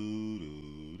 do, do,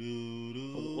 do, do,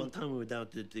 do. One time we were down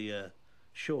at the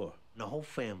shore, and the whole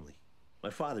family. My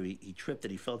father, he tripped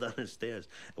and he fell down the stairs,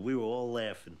 and we were all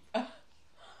laughing.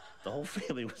 The whole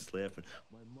family was laughing.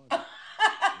 My mother.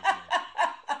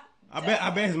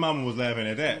 I bet his mama was laughing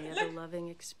at that. Any other loving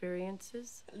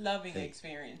experiences? Loving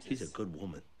experiences. She's a good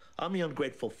woman. I'm the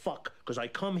ungrateful fuck because I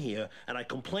come here and I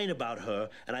complain about her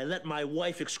and I let my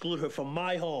wife exclude her from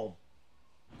my home.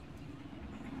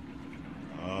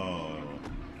 Oh,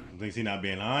 thinks he not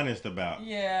being honest about.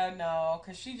 Yeah, no,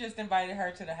 because she just invited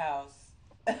her to the house.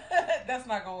 That's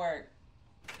not gonna work.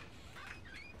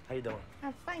 How you doing?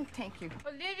 I'm fine, thank you.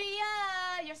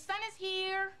 Olivia, your son is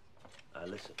here.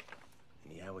 Listen,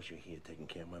 in the hours you're here taking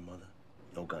care of my mother,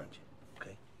 no ganja,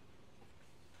 okay?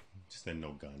 Just said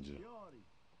no ganja.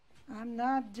 I'm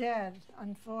not dead,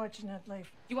 unfortunately.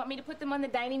 You want me to put them on the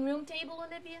dining room table,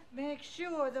 Olivia? Make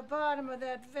sure the bottom of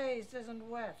that vase isn't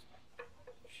wet.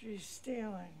 She's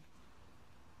stealing.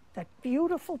 That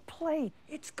beautiful plate,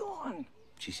 it's gone.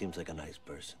 She seems like a nice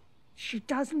person. She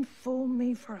doesn't fool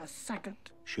me for a second.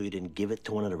 Sure you didn't give it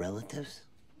to one of the relatives?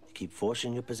 You keep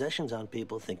forcing your possessions on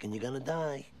people thinking you're gonna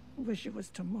die. Wish it was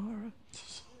tomorrow.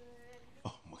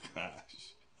 Oh my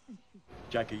gosh.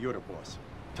 Jackie, you're the boss.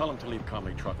 Tell him to leave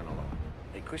comedy trucking alone.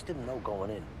 Hey, Chris didn't know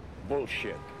going in.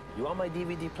 Bullshit. You want my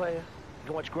DVD player? You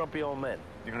can watch Grumpy Old Men.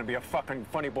 You're gonna be a fucking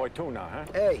funny boy too now, huh?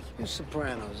 Hey, you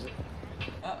Sopranos.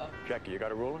 Jackie, you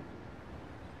got a ruler?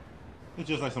 It's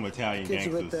just like some Italian Kids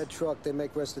who hit gangsters that truck, they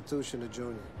make restitution to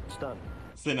Junior. It's done.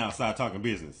 sitting outside talking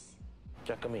business.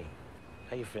 Giacomi,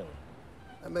 how you feeling?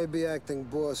 I may be acting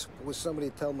boss, but with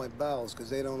somebody tell my bowels because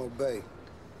they don't obey.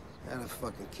 And a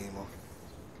fucking chemo.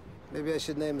 Maybe I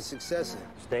should name a successor.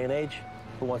 This day and age,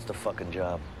 who wants the fucking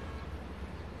job?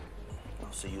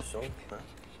 I'll see you soon, huh?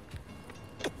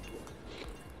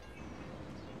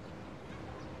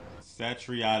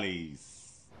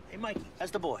 Satriales. Hey, Mikey,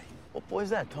 how's the boy? What boy's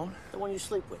that, Tone? The one you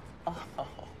sleep with.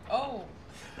 Oh.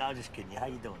 No, I'm just kidding you. How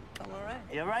you doing? I'm all right.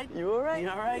 You all right? You all right? You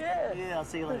all right? Yeah. Yeah, I'll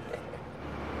see you later.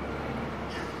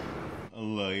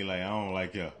 Look, he like, I don't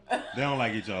like you. They don't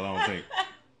like each other, I don't think.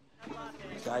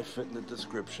 Guy fitting the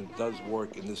description does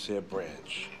work in this here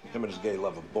branch. Him and his gay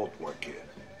lover both work here.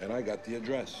 And I got the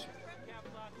address.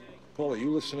 Paul, are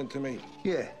you listening to me?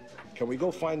 Yeah. Can we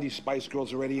go find these Spice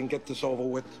Girls already and get this over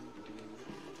with?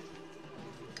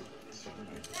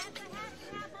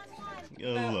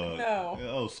 Oh, look. No.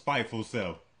 Oh, spiteful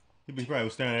self. He probably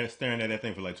was staring at that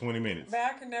thing for like 20 minutes.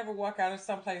 Man, I could never walk out of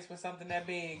some place with something that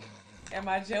big. And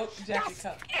my jacket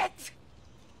cup.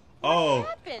 Oh. What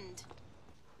happened?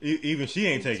 Even she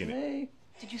ain't taking it. Me.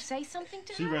 Did you say something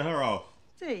to her? She ran her off.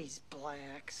 These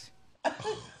blacks.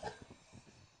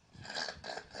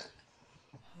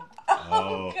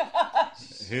 Oh,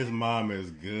 gosh. His mom is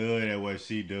good at what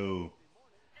she do.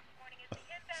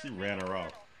 She ran her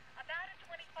off.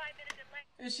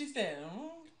 And she said,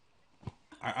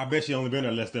 I bet she only been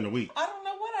there less than a week. I don't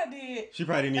know what I did. She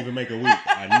probably didn't even make a week.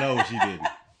 I know she didn't.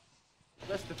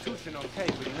 Restitution, okay,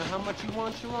 but you know how much you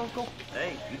want your uncle?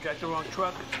 Hey, you got the wrong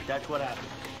truck. That's what happened.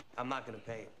 I'm not gonna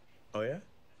pay it. Oh, yeah?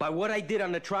 By what I did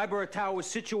on the Triborough Tower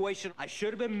situation, I should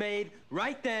have been made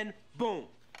right then, boom.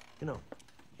 You know,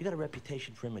 you got a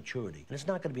reputation for immaturity, and it's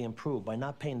not going to be improved by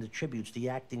not paying the tributes the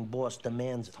acting boss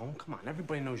demands. Tone, come on.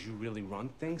 Everybody knows you really run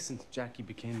things since Jackie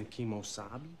became the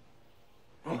Kimosabi.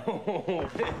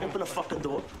 Open the fucking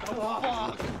door.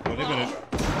 Well, they're gonna...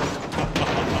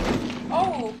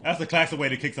 Oh. That's the classic way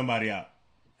to kick somebody out.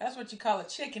 That's what you call a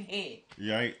chicken head.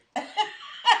 You right? Get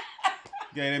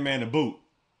that man the boot.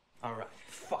 All right,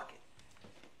 fuck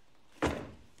it.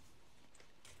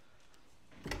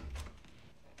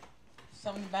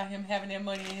 Something about him having that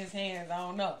money in his hands. I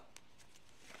don't know.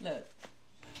 Look.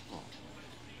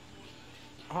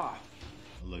 Ah.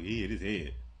 Look, he hit his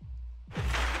head.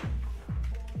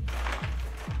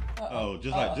 Oh,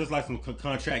 just like some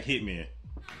contract hitmen.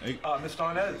 Hey. Mr.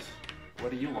 Arnez, what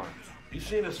do you want? You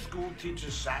seen a school teacher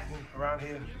satin around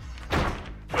here? Come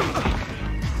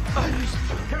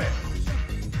here.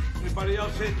 Anybody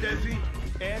else here, Desi?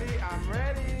 Eddie, I'm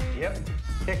ready. Yep.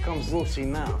 Here comes Lucy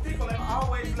now. People are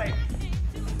always late.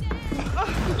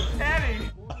 Eddie!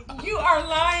 You are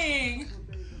lying.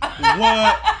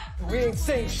 What? We ain't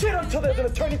saying shit until there's an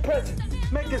attorney present.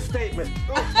 Make a statement.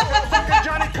 Fucking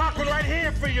Johnny Cochran right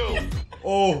here for you.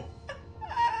 Oh.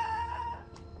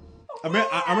 I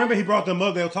remember he brought them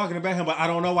up. They were talking about him, but I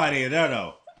don't know why they're there,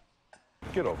 though.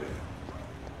 Get over here.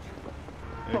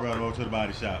 They brought him over to the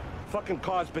body shop. Fucking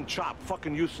car's been chopped.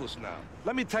 Fucking useless now.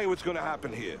 Let me tell you what's gonna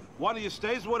happen here. One of you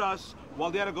stays with us while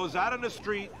the other goes out on the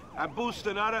street and boosts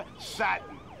another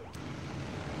satin.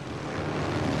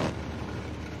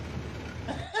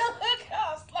 Look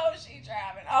how slow she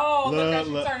driving. Oh, look how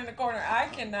she's turning the corner. I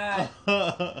cannot.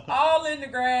 All in the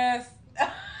grass.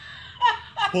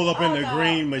 Pull up in the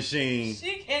green machine.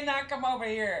 She cannot come over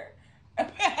here.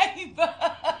 Thanks.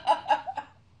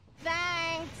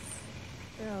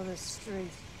 Fill the street.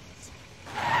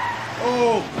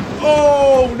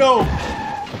 Oh no!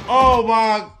 Oh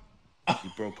my! He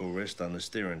broke her wrist on the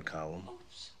steering column.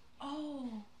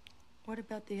 Oh. What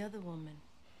about the other woman?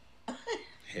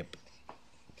 Hip.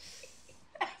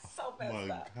 So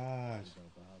messed up. Gosh.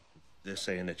 They're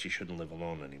saying that she shouldn't live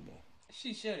alone anymore.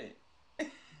 She shouldn't.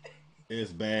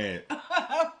 It's bad.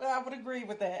 I would agree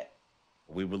with that.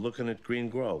 We were looking at Green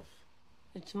Grove.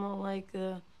 It's more like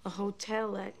a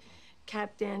hotel at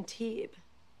Cap d'Antibes.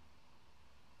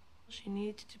 She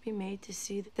needs to be made to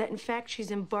see that, in fact,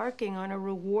 she's embarking on a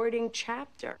rewarding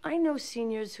chapter. I know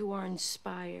seniors who are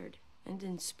inspired and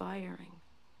inspiring.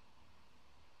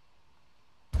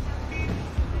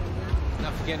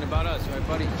 Not forgetting about us, right,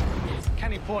 buddy?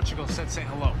 Kenny Portugal said say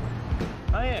hello.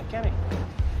 Oh, yeah, Kenny.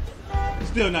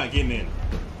 Still not getting in.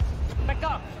 Back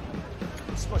up.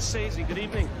 Scorsese, good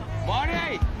evening.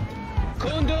 Marty!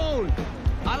 Kundun!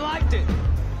 I liked it.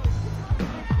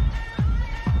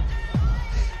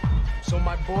 So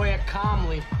my boy at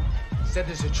Comley said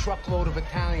there's a truckload of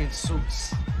Italian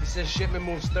suits. He says shipment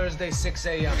moves Thursday, 6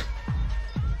 a.m.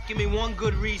 Give me one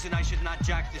good reason I should not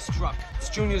jack this truck. It's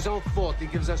Junior's own fault. He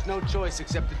gives us no choice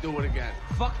except to do it again.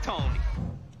 Fuck Tony.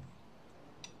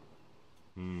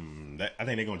 I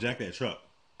think they're gonna jack that truck.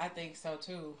 I think so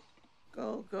too.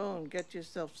 Go and get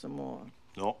yourself some more.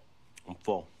 No, I'm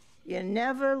full. You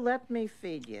never let me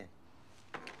feed you.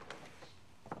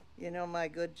 You know my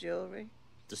good jewelry?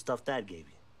 The stuff Dad gave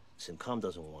you. Simcom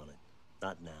doesn't want it.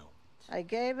 Not now. I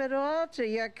gave it all to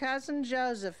your cousin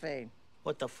Josephine.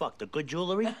 What the fuck? The good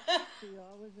jewelry? She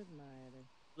always admired it.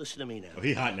 Listen to me now. Oh,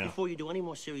 he hot now. Before you do any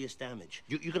more serious damage,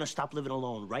 you're gonna stop living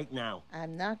alone right now.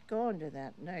 I'm not going to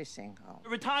that nursing home. A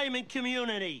retirement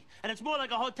community. And it's more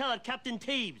like a hotel at Captain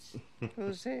Teebs.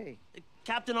 Who's he? The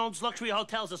captain owns luxury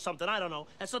hotels or something. I don't know.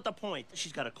 That's not the point.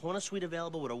 She's got a corner suite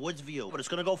available with a woods view, but it's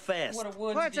gonna go fast. What a Of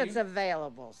woods course view. it's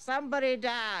available. Somebody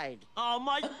died. Oh,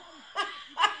 my...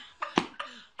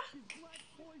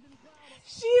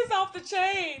 She is off the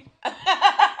chain.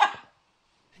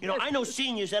 You know, I know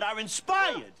seniors that are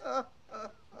inspired.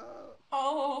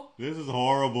 Oh. This is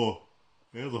horrible.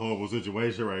 This is a horrible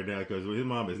situation right now because his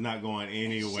mom is not going She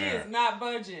anywhere. is not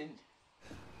budging.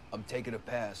 I'm taking a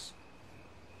pass.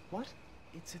 What?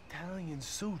 It's Italian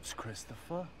suits,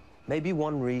 Christopher. Maybe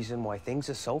one reason why things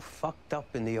are so fucked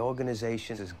up in the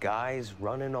organization is guys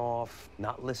running off,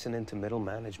 not listening to middle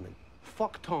management.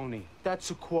 Fuck Tony.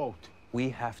 That's a quote. We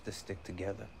have to stick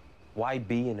together. Why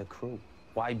be in a crew?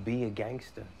 Why be a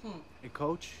gangster? Hey,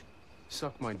 Coach,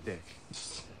 suck my dick.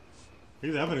 He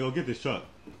said, I'm gonna go get this truck.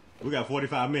 We got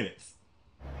 45 minutes.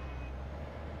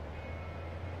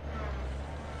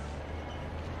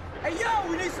 Hey, yo,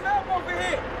 we need some help over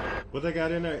here. What they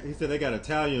got in there? He said they got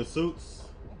Italian suits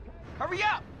Hurry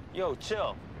up. Yo,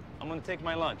 chill. I'm gonna take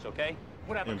my lunch, okay?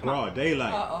 in broad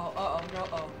daylight. Oh.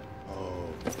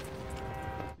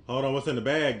 Hold on, what's in the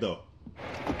bag though?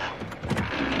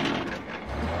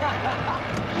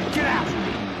 Get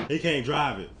out. He can't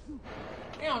drive it.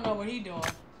 He don't know what he doing.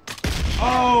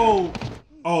 Oh!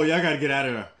 Oh, y'all gotta get out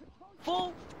of there.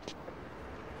 Fool.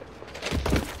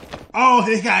 Oh,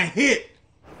 he got hit.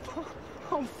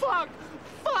 Oh, fuck.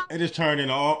 It just turned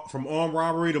into from armed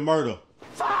robbery to murder.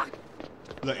 Fuck.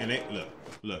 Look, and they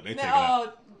look, they take it No.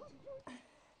 out.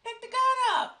 Pick the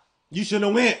gun up. You shouldn't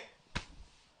have went.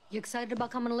 You excited about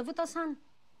coming to live with us, hon?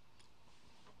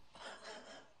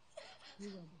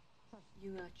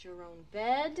 You got your own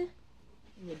bed,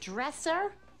 your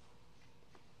dresser.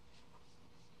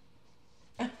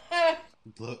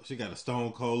 Look, she got a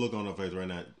stone cold look on her face right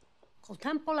now. Col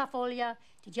tempo la foglia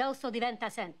di gelso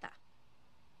diventa senta.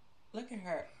 Look at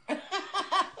her.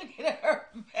 Look at her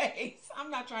face. I'm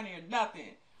not trying to hear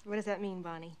nothing. What does that mean,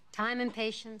 Bonnie? Time and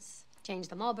patience change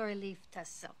the mulberry leaf to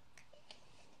silk.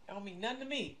 Don't mean nothing to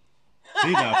me.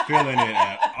 She's not feeling it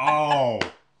at all.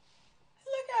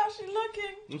 Look how she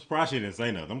looking. I'm surprised she didn't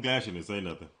say nothing. I'm glad she didn't say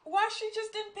nothing. Why she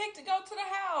just didn't pick to go to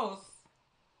the house?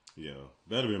 Yeah,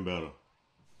 that'd have been better.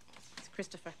 It's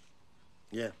Christopher.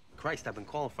 Yeah. Christ, I've been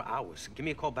calling for hours. Give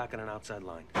me a call back on an outside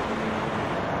line.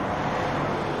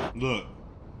 Look,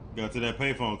 got to that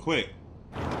payphone quick.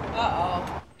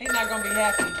 Uh-oh. He's not gonna be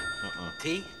happy.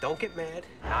 T, don't get mad.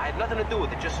 I had nothing to do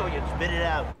with it, just so you Spit it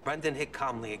out. Brendan hit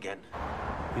calmly again.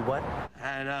 He what?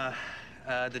 And,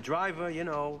 the driver, you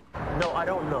know. No, I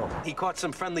don't know. He caught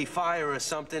some friendly fire or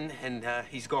something, and,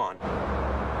 he's gone.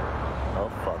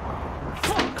 Oh, fuck.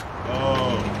 Fuck!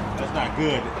 Oh, that's not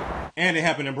good. And it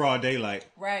happened in broad daylight.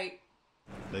 Right.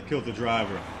 They killed the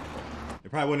driver. It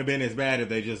probably wouldn't have been as bad if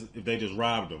they just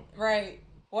robbed him. Right.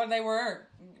 Well, they were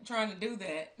trying to do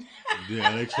that.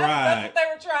 Yeah, they tried. That's what they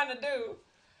were trying to do.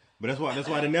 But that's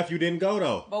why the nephew didn't go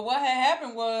though. But what had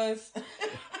happened was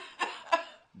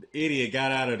the idiot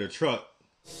got out of the truck.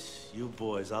 You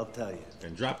boys, I'll tell you.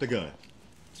 And dropped the gun.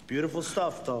 It's beautiful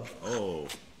stuff, though. Oh.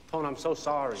 Tone, I'm so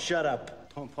sorry. Shut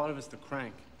up. Tone, part of it's the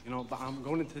crank. You know, but I'm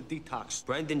going into the detox.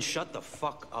 Brendan, shut the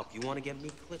fuck up. You want to get me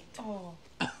clipped? Oh.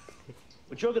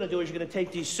 What you're gonna do is you're gonna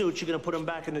take these suits, you're gonna put them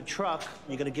back in the truck,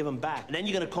 you're gonna give them back. And then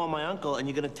you're gonna call my uncle and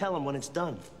you're gonna tell him when it's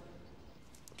done.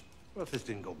 What if this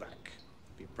didn't go back?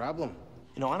 Be a problem.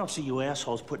 You know, I don't see you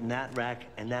assholes putting that rack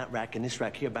and this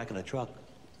rack here back in the truck.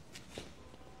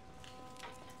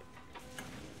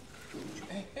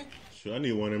 Sure, I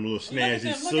need one of them little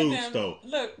snazzy suits, though.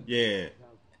 Look. Yeah.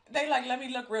 They like, let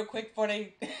me look real quick before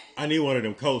they... I need one of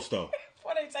them coats, though.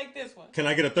 Before they take this one. Can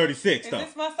I get a 36, though? Is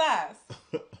this my size?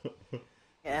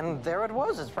 And there it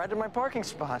was. It's right in my parking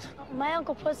spot. My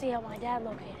Uncle Pussy had my dad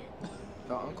located.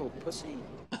 The Uncle Pussy?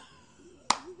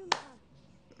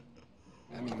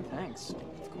 I mean, thanks,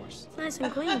 of course. It's nice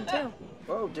and clean, too.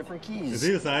 Whoa, different keys. Is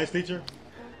he a science teacher?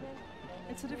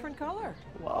 It's a different color.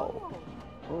 Whoa.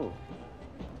 Oh.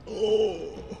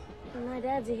 Oh. And my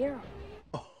dad's a hero.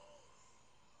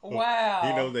 Wow.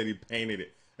 He knows that he painted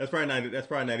it. That's probably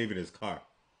not even his car.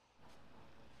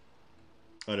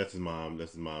 Oh, that's his mom.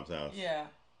 That's his mom's house. Yeah.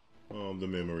 The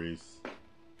memories.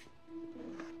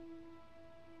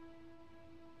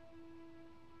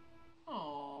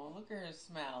 Oh, look at her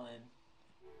smiling.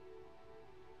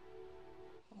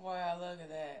 Wow, look at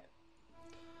that.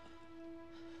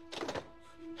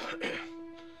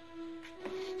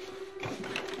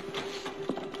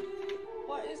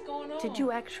 What is going on? Did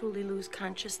you actually lose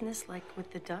consciousness like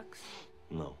with the ducks?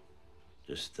 No.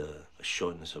 Just a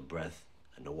shortness of breath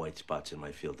and the white spots in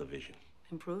my field of vision.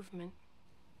 Improvement.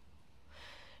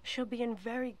 She'll be in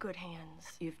very good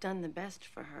hands. You've done the best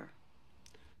for her.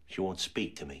 She won't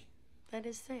speak to me. That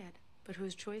is sad. But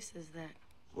whose choice is that?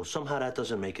 Well, somehow that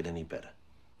doesn't make it any better.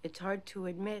 It's hard to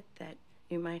admit that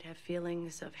you might have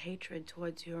feelings of hatred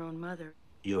towards your own mother.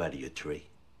 You're out of your tree.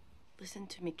 Listen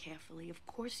to me carefully. Of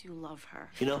course you love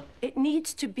her. You know? It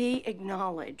needs to be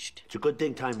acknowledged. It's a good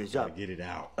thing time is up. Get it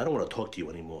out. I don't want to talk to you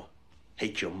anymore.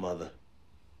 Hate your mother.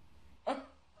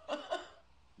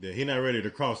 Yeah, he's not ready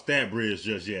to cross that bridge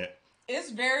just yet.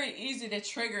 It's very easy to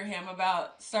trigger him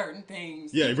about certain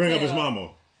things. Yeah, he bring up his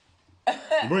mama.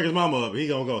 He bring his mama up. He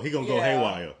gonna go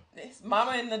haywire. It's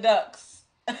Mama and the Ducks.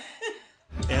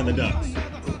 And the Ducks.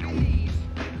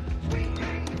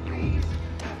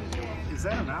 Is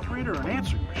that an operator or an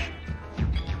answering machine?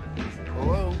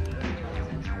 Hello?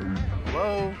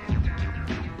 Hello?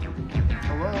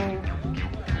 Hello?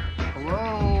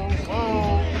 Hello?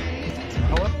 Hello?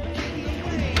 Hello?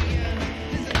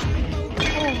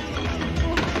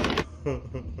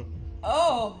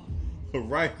 Oh.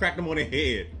 Right, cracked him on the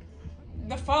head.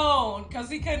 The phone, because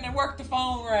he couldn't work the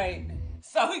phone right.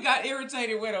 So he got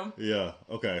irritated with him. Yeah,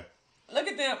 okay. Look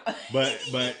at them.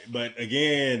 But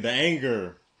again, the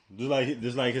anger.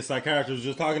 Just like his psychiatrist was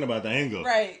just talking about, the anger.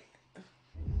 Right.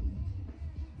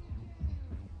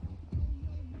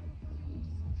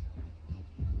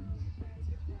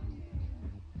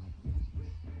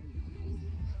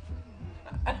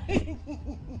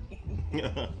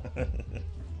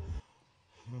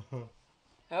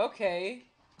 Okay.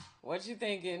 What you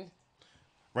thinking?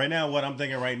 Right now, what I'm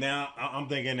thinking right now, I'm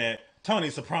thinking that Tony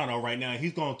Soprano right now,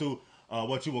 he's going through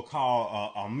what you would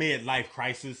call a midlife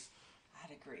crisis.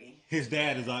 I'd agree. His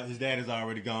dad is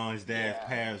already gone. His dad's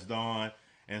passed on,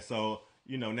 and so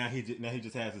now he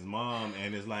just has his mom,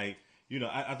 and it's like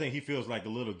I think he feels like a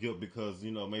little guilt because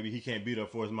maybe he can't be there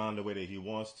for his mom the way that he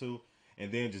wants to,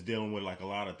 and then just dealing with like a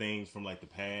lot of things from like the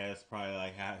past, probably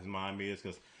like how his mom is,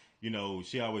 because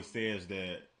she always says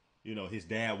that his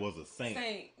dad was a saint.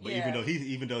 But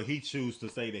even though he chooses to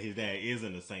say that his dad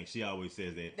isn't a saint, she always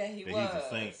says that he's a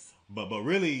saint. But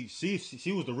really, she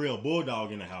was the real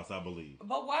bulldog in the house, I believe.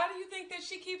 But why do you think that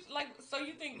she keeps so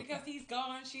you think because he's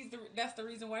gone, that's the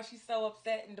reason why she's so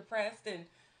upset and depressed and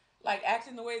like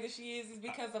acting the way that she is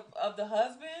because of the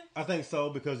husband? I think so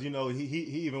because he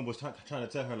even was trying to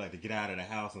tell her like to get out of the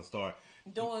house and start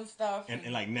doing stuff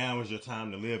and like now is your time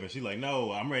to live, and she's like,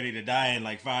 no, I'm ready to die in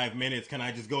like 5 minutes. Can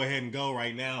I just go ahead and go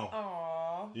right now?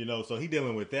 Aww. So he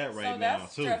dealing with that right so now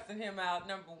that's too. Stressing him out,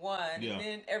 number one. Yeah. And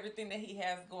then everything that he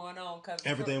has going on, cause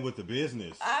everything with the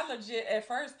business. I legit at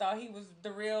first thought he was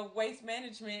the real waste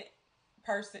management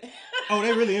person. Oh,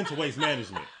 they really into waste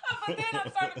management. But then I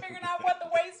started figuring out what the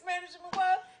waste management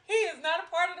was. He is not a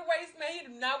part of the waste man. He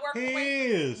do not work for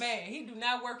waste man. He do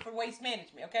not work for waste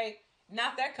management. Okay.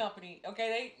 Not that company,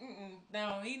 okay?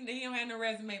 No, he don't have no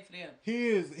resume for them.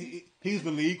 He's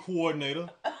the lead coordinator.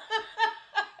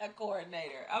 A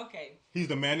coordinator. Okay. He's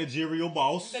the managerial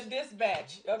boss. The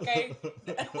dispatch. Okay.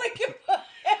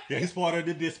 Yeah, he's part of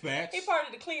the dispatch. He's part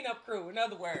of the cleanup crew. In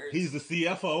other words, he's the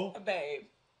CFO. Babe.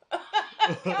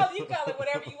 You call it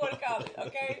whatever you want to call it.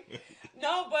 Okay.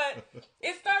 No, but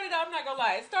it started out. I'm not gonna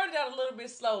lie. It started out a little bit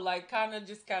slow. Like kind of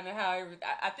how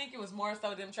I think it was more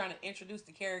so them trying to introduce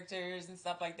the characters and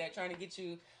stuff like that, trying to get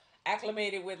you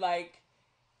acclimated with like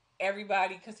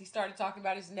everybody, because he started talking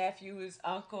about his nephew, his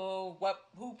uncle,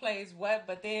 who plays what,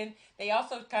 but then they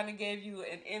also kind of gave you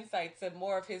an insight to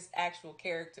more of his actual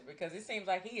character, because it seems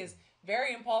like he is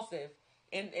very impulsive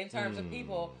in terms of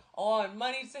people on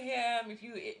money to him. If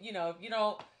you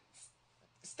don't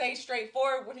stay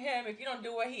straightforward with him, if you don't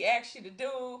do what he asks you to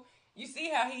do, you see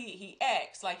how he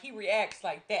acts, like he reacts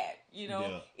like that,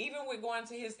 Even with going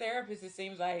to his therapist, it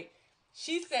seems like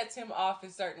she sets him off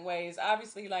in certain ways.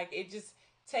 Obviously, like it just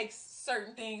takes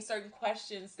certain things, certain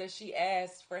questions that she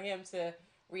asks for him to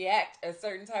react a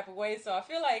certain type of way. So I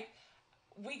feel like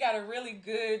we got a really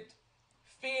good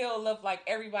feel of like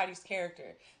everybody's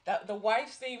character. The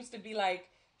wife seems to be like,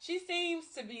 she seems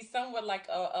to be somewhat like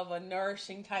of a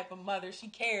nourishing type of mother. She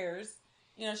cares.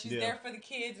 She's there for the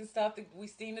kids and stuff. We've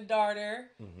seen the daughter,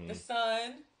 the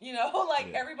son,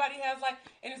 everybody has like,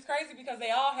 and it's crazy because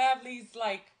they all have these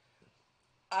like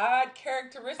odd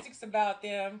characteristics about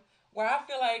them where I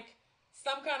feel like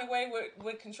some kind of way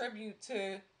would contribute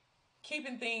to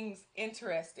keeping things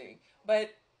interesting.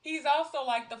 But he's also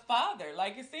like the father.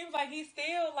 Like it seems like he's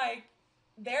still like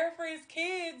there for his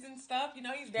kids and stuff.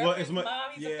 He's there for his mom.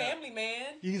 He's a family man.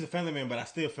 He's a family man, but I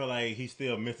still feel like he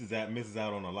still misses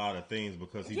out on a lot of things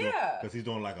because he's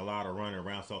doing like a lot of running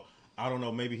around. So I don't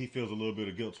know. Maybe he feels a little bit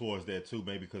of guilt towards that too.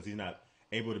 Maybe because he's not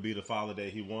able to be the father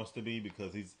that he wants to be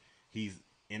because he's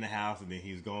in the house and then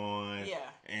he's gone.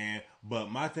 Yeah.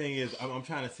 But my thing is, I'm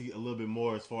trying to see a little bit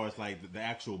more as far as like the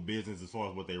actual business, as far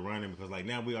as what they're running, because like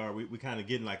now we kind of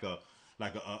getting like a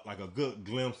good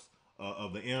glimpse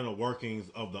of the inner workings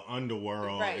of the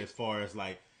underworld, right, as far as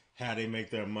like how they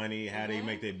make their money, how they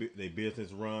make their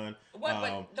business run.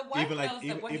 But the wife even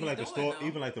like the store, though.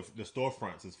 even like the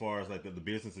storefronts, as far as like the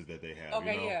businesses that they have.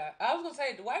 Okay, yeah. I was gonna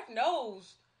say the wife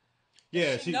knows.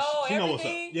 Yeah, she know what's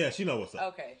up. Yeah, she know what's up.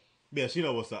 Okay. Yeah, she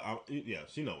know what's up.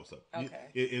 She know what's up. Okay.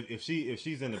 If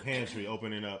she's in the pantry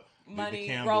opening up money, the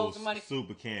Campbell's rolls of money,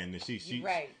 super can, then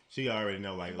right. She already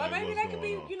know like. But maybe what's that could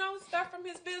be on. Stuff from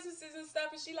his businesses and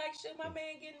stuff, and she like, shit, my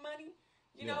man getting money.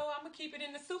 I'm gonna keep it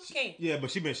in the soup can. Yeah, but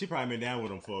she probably been down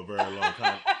with him for a very long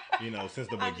time. Since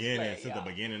the beginning, the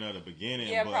beginning of the beginning.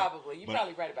 Yeah, probably. You're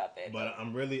probably right about that. But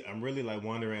I'm really like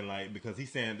wondering, like, because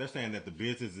they're saying that the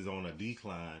business is on a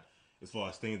decline as far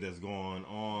as things that's going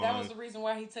on. That was the reason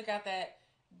why he took out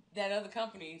that other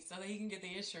company so that he can get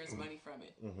the insurance money from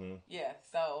it. Mm-hmm. Yeah.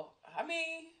 So I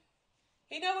mean,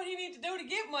 he know what he needs to do to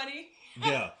get money.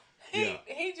 Yeah.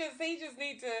 He just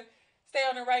need to stay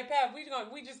on the right path.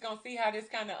 We just gonna see how this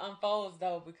kind of unfolds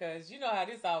though, because you know how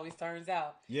this always turns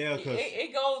out. Yeah, because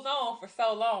it goes on for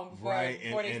so long before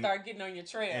they start getting on your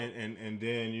trail. And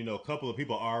then a couple of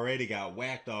people already got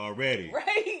whacked already.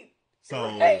 Right. So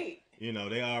right.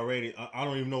 They already. I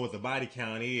don't even know what the body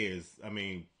count is. I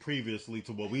mean, previously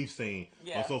to what we've seen.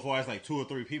 Yeah. So far, it's like 2 or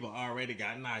 3 people already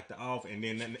got knocked off, and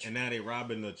now they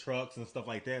robbing the trucks and stuff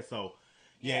like that. So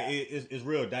it's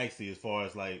real dicey as far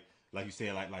as like you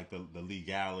said, like the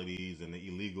legalities and the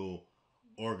illegal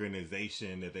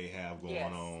organization that they have going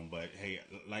on. But hey,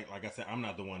 like I said, I'm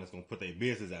not the one that's gonna put their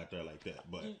business out there like that.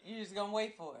 But you're just gonna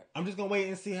wait for it. I'm just gonna wait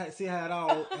and see how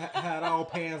it all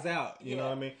pans out. You know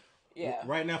what I mean? Yeah.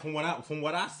 Right now, from what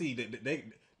I see,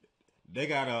 they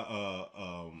got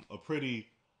a pretty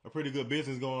good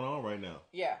business going on right now.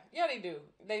 Yeah, they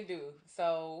do.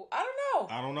 So I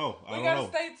don't know. We gotta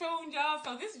stay tuned, y'all.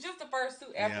 So this is just the first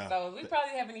 2 episodes. We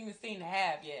probably haven't even seen the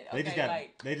half yet.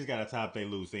 Okay, they just gotta top their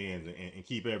loose ends and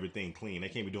keep everything clean. They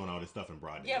can't be doing all this stuff in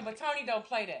broad day. Yeah, but Tony don't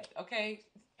play that. Okay.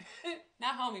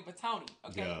 Not homie, but Tony.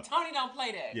 Okay, yeah. Tony don't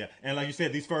play that. Yeah, and like you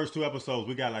said, these first 2 episodes,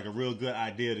 we got like a real good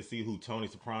idea to see who Tony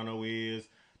Soprano is,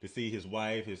 to see his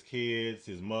wife, his kids,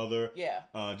 his mother. Yeah.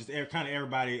 Just kind of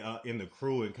everybody in the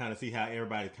crew, and kind of see how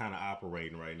everybody's kind of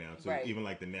operating right now too. Right. Even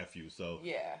like the nephew. So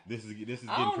yeah, this is getting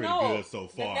pretty good so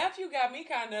far. The nephew got me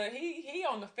kind of he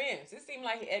on the fence. It seemed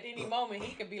like at any moment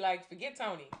he could be like, forget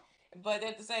Tony. But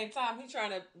at the same time, he's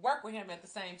trying to work with him at the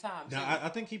same time. Now, I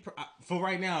think for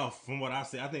right now, from what I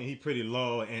see, I think he's pretty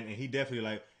low, and he definitely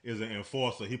like is an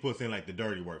enforcer. He puts in like the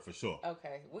dirty work for sure.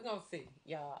 Okay, we're gonna see,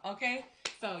 y'all. Okay,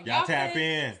 so y'all tap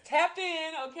in. Tapped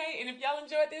in, okay. And if y'all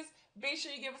enjoyed this, Be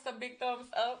sure you give us a big thumbs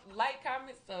up, like,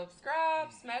 comment,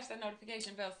 subscribe, smash that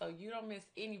notification bell so you don't miss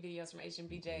any videos from Asian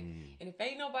BJ. And if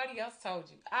ain't nobody else told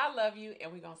you, I love you,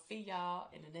 and we're going to see y'all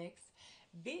in the next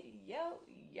video,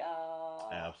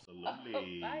 y'all.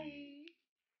 Absolutely. Bye.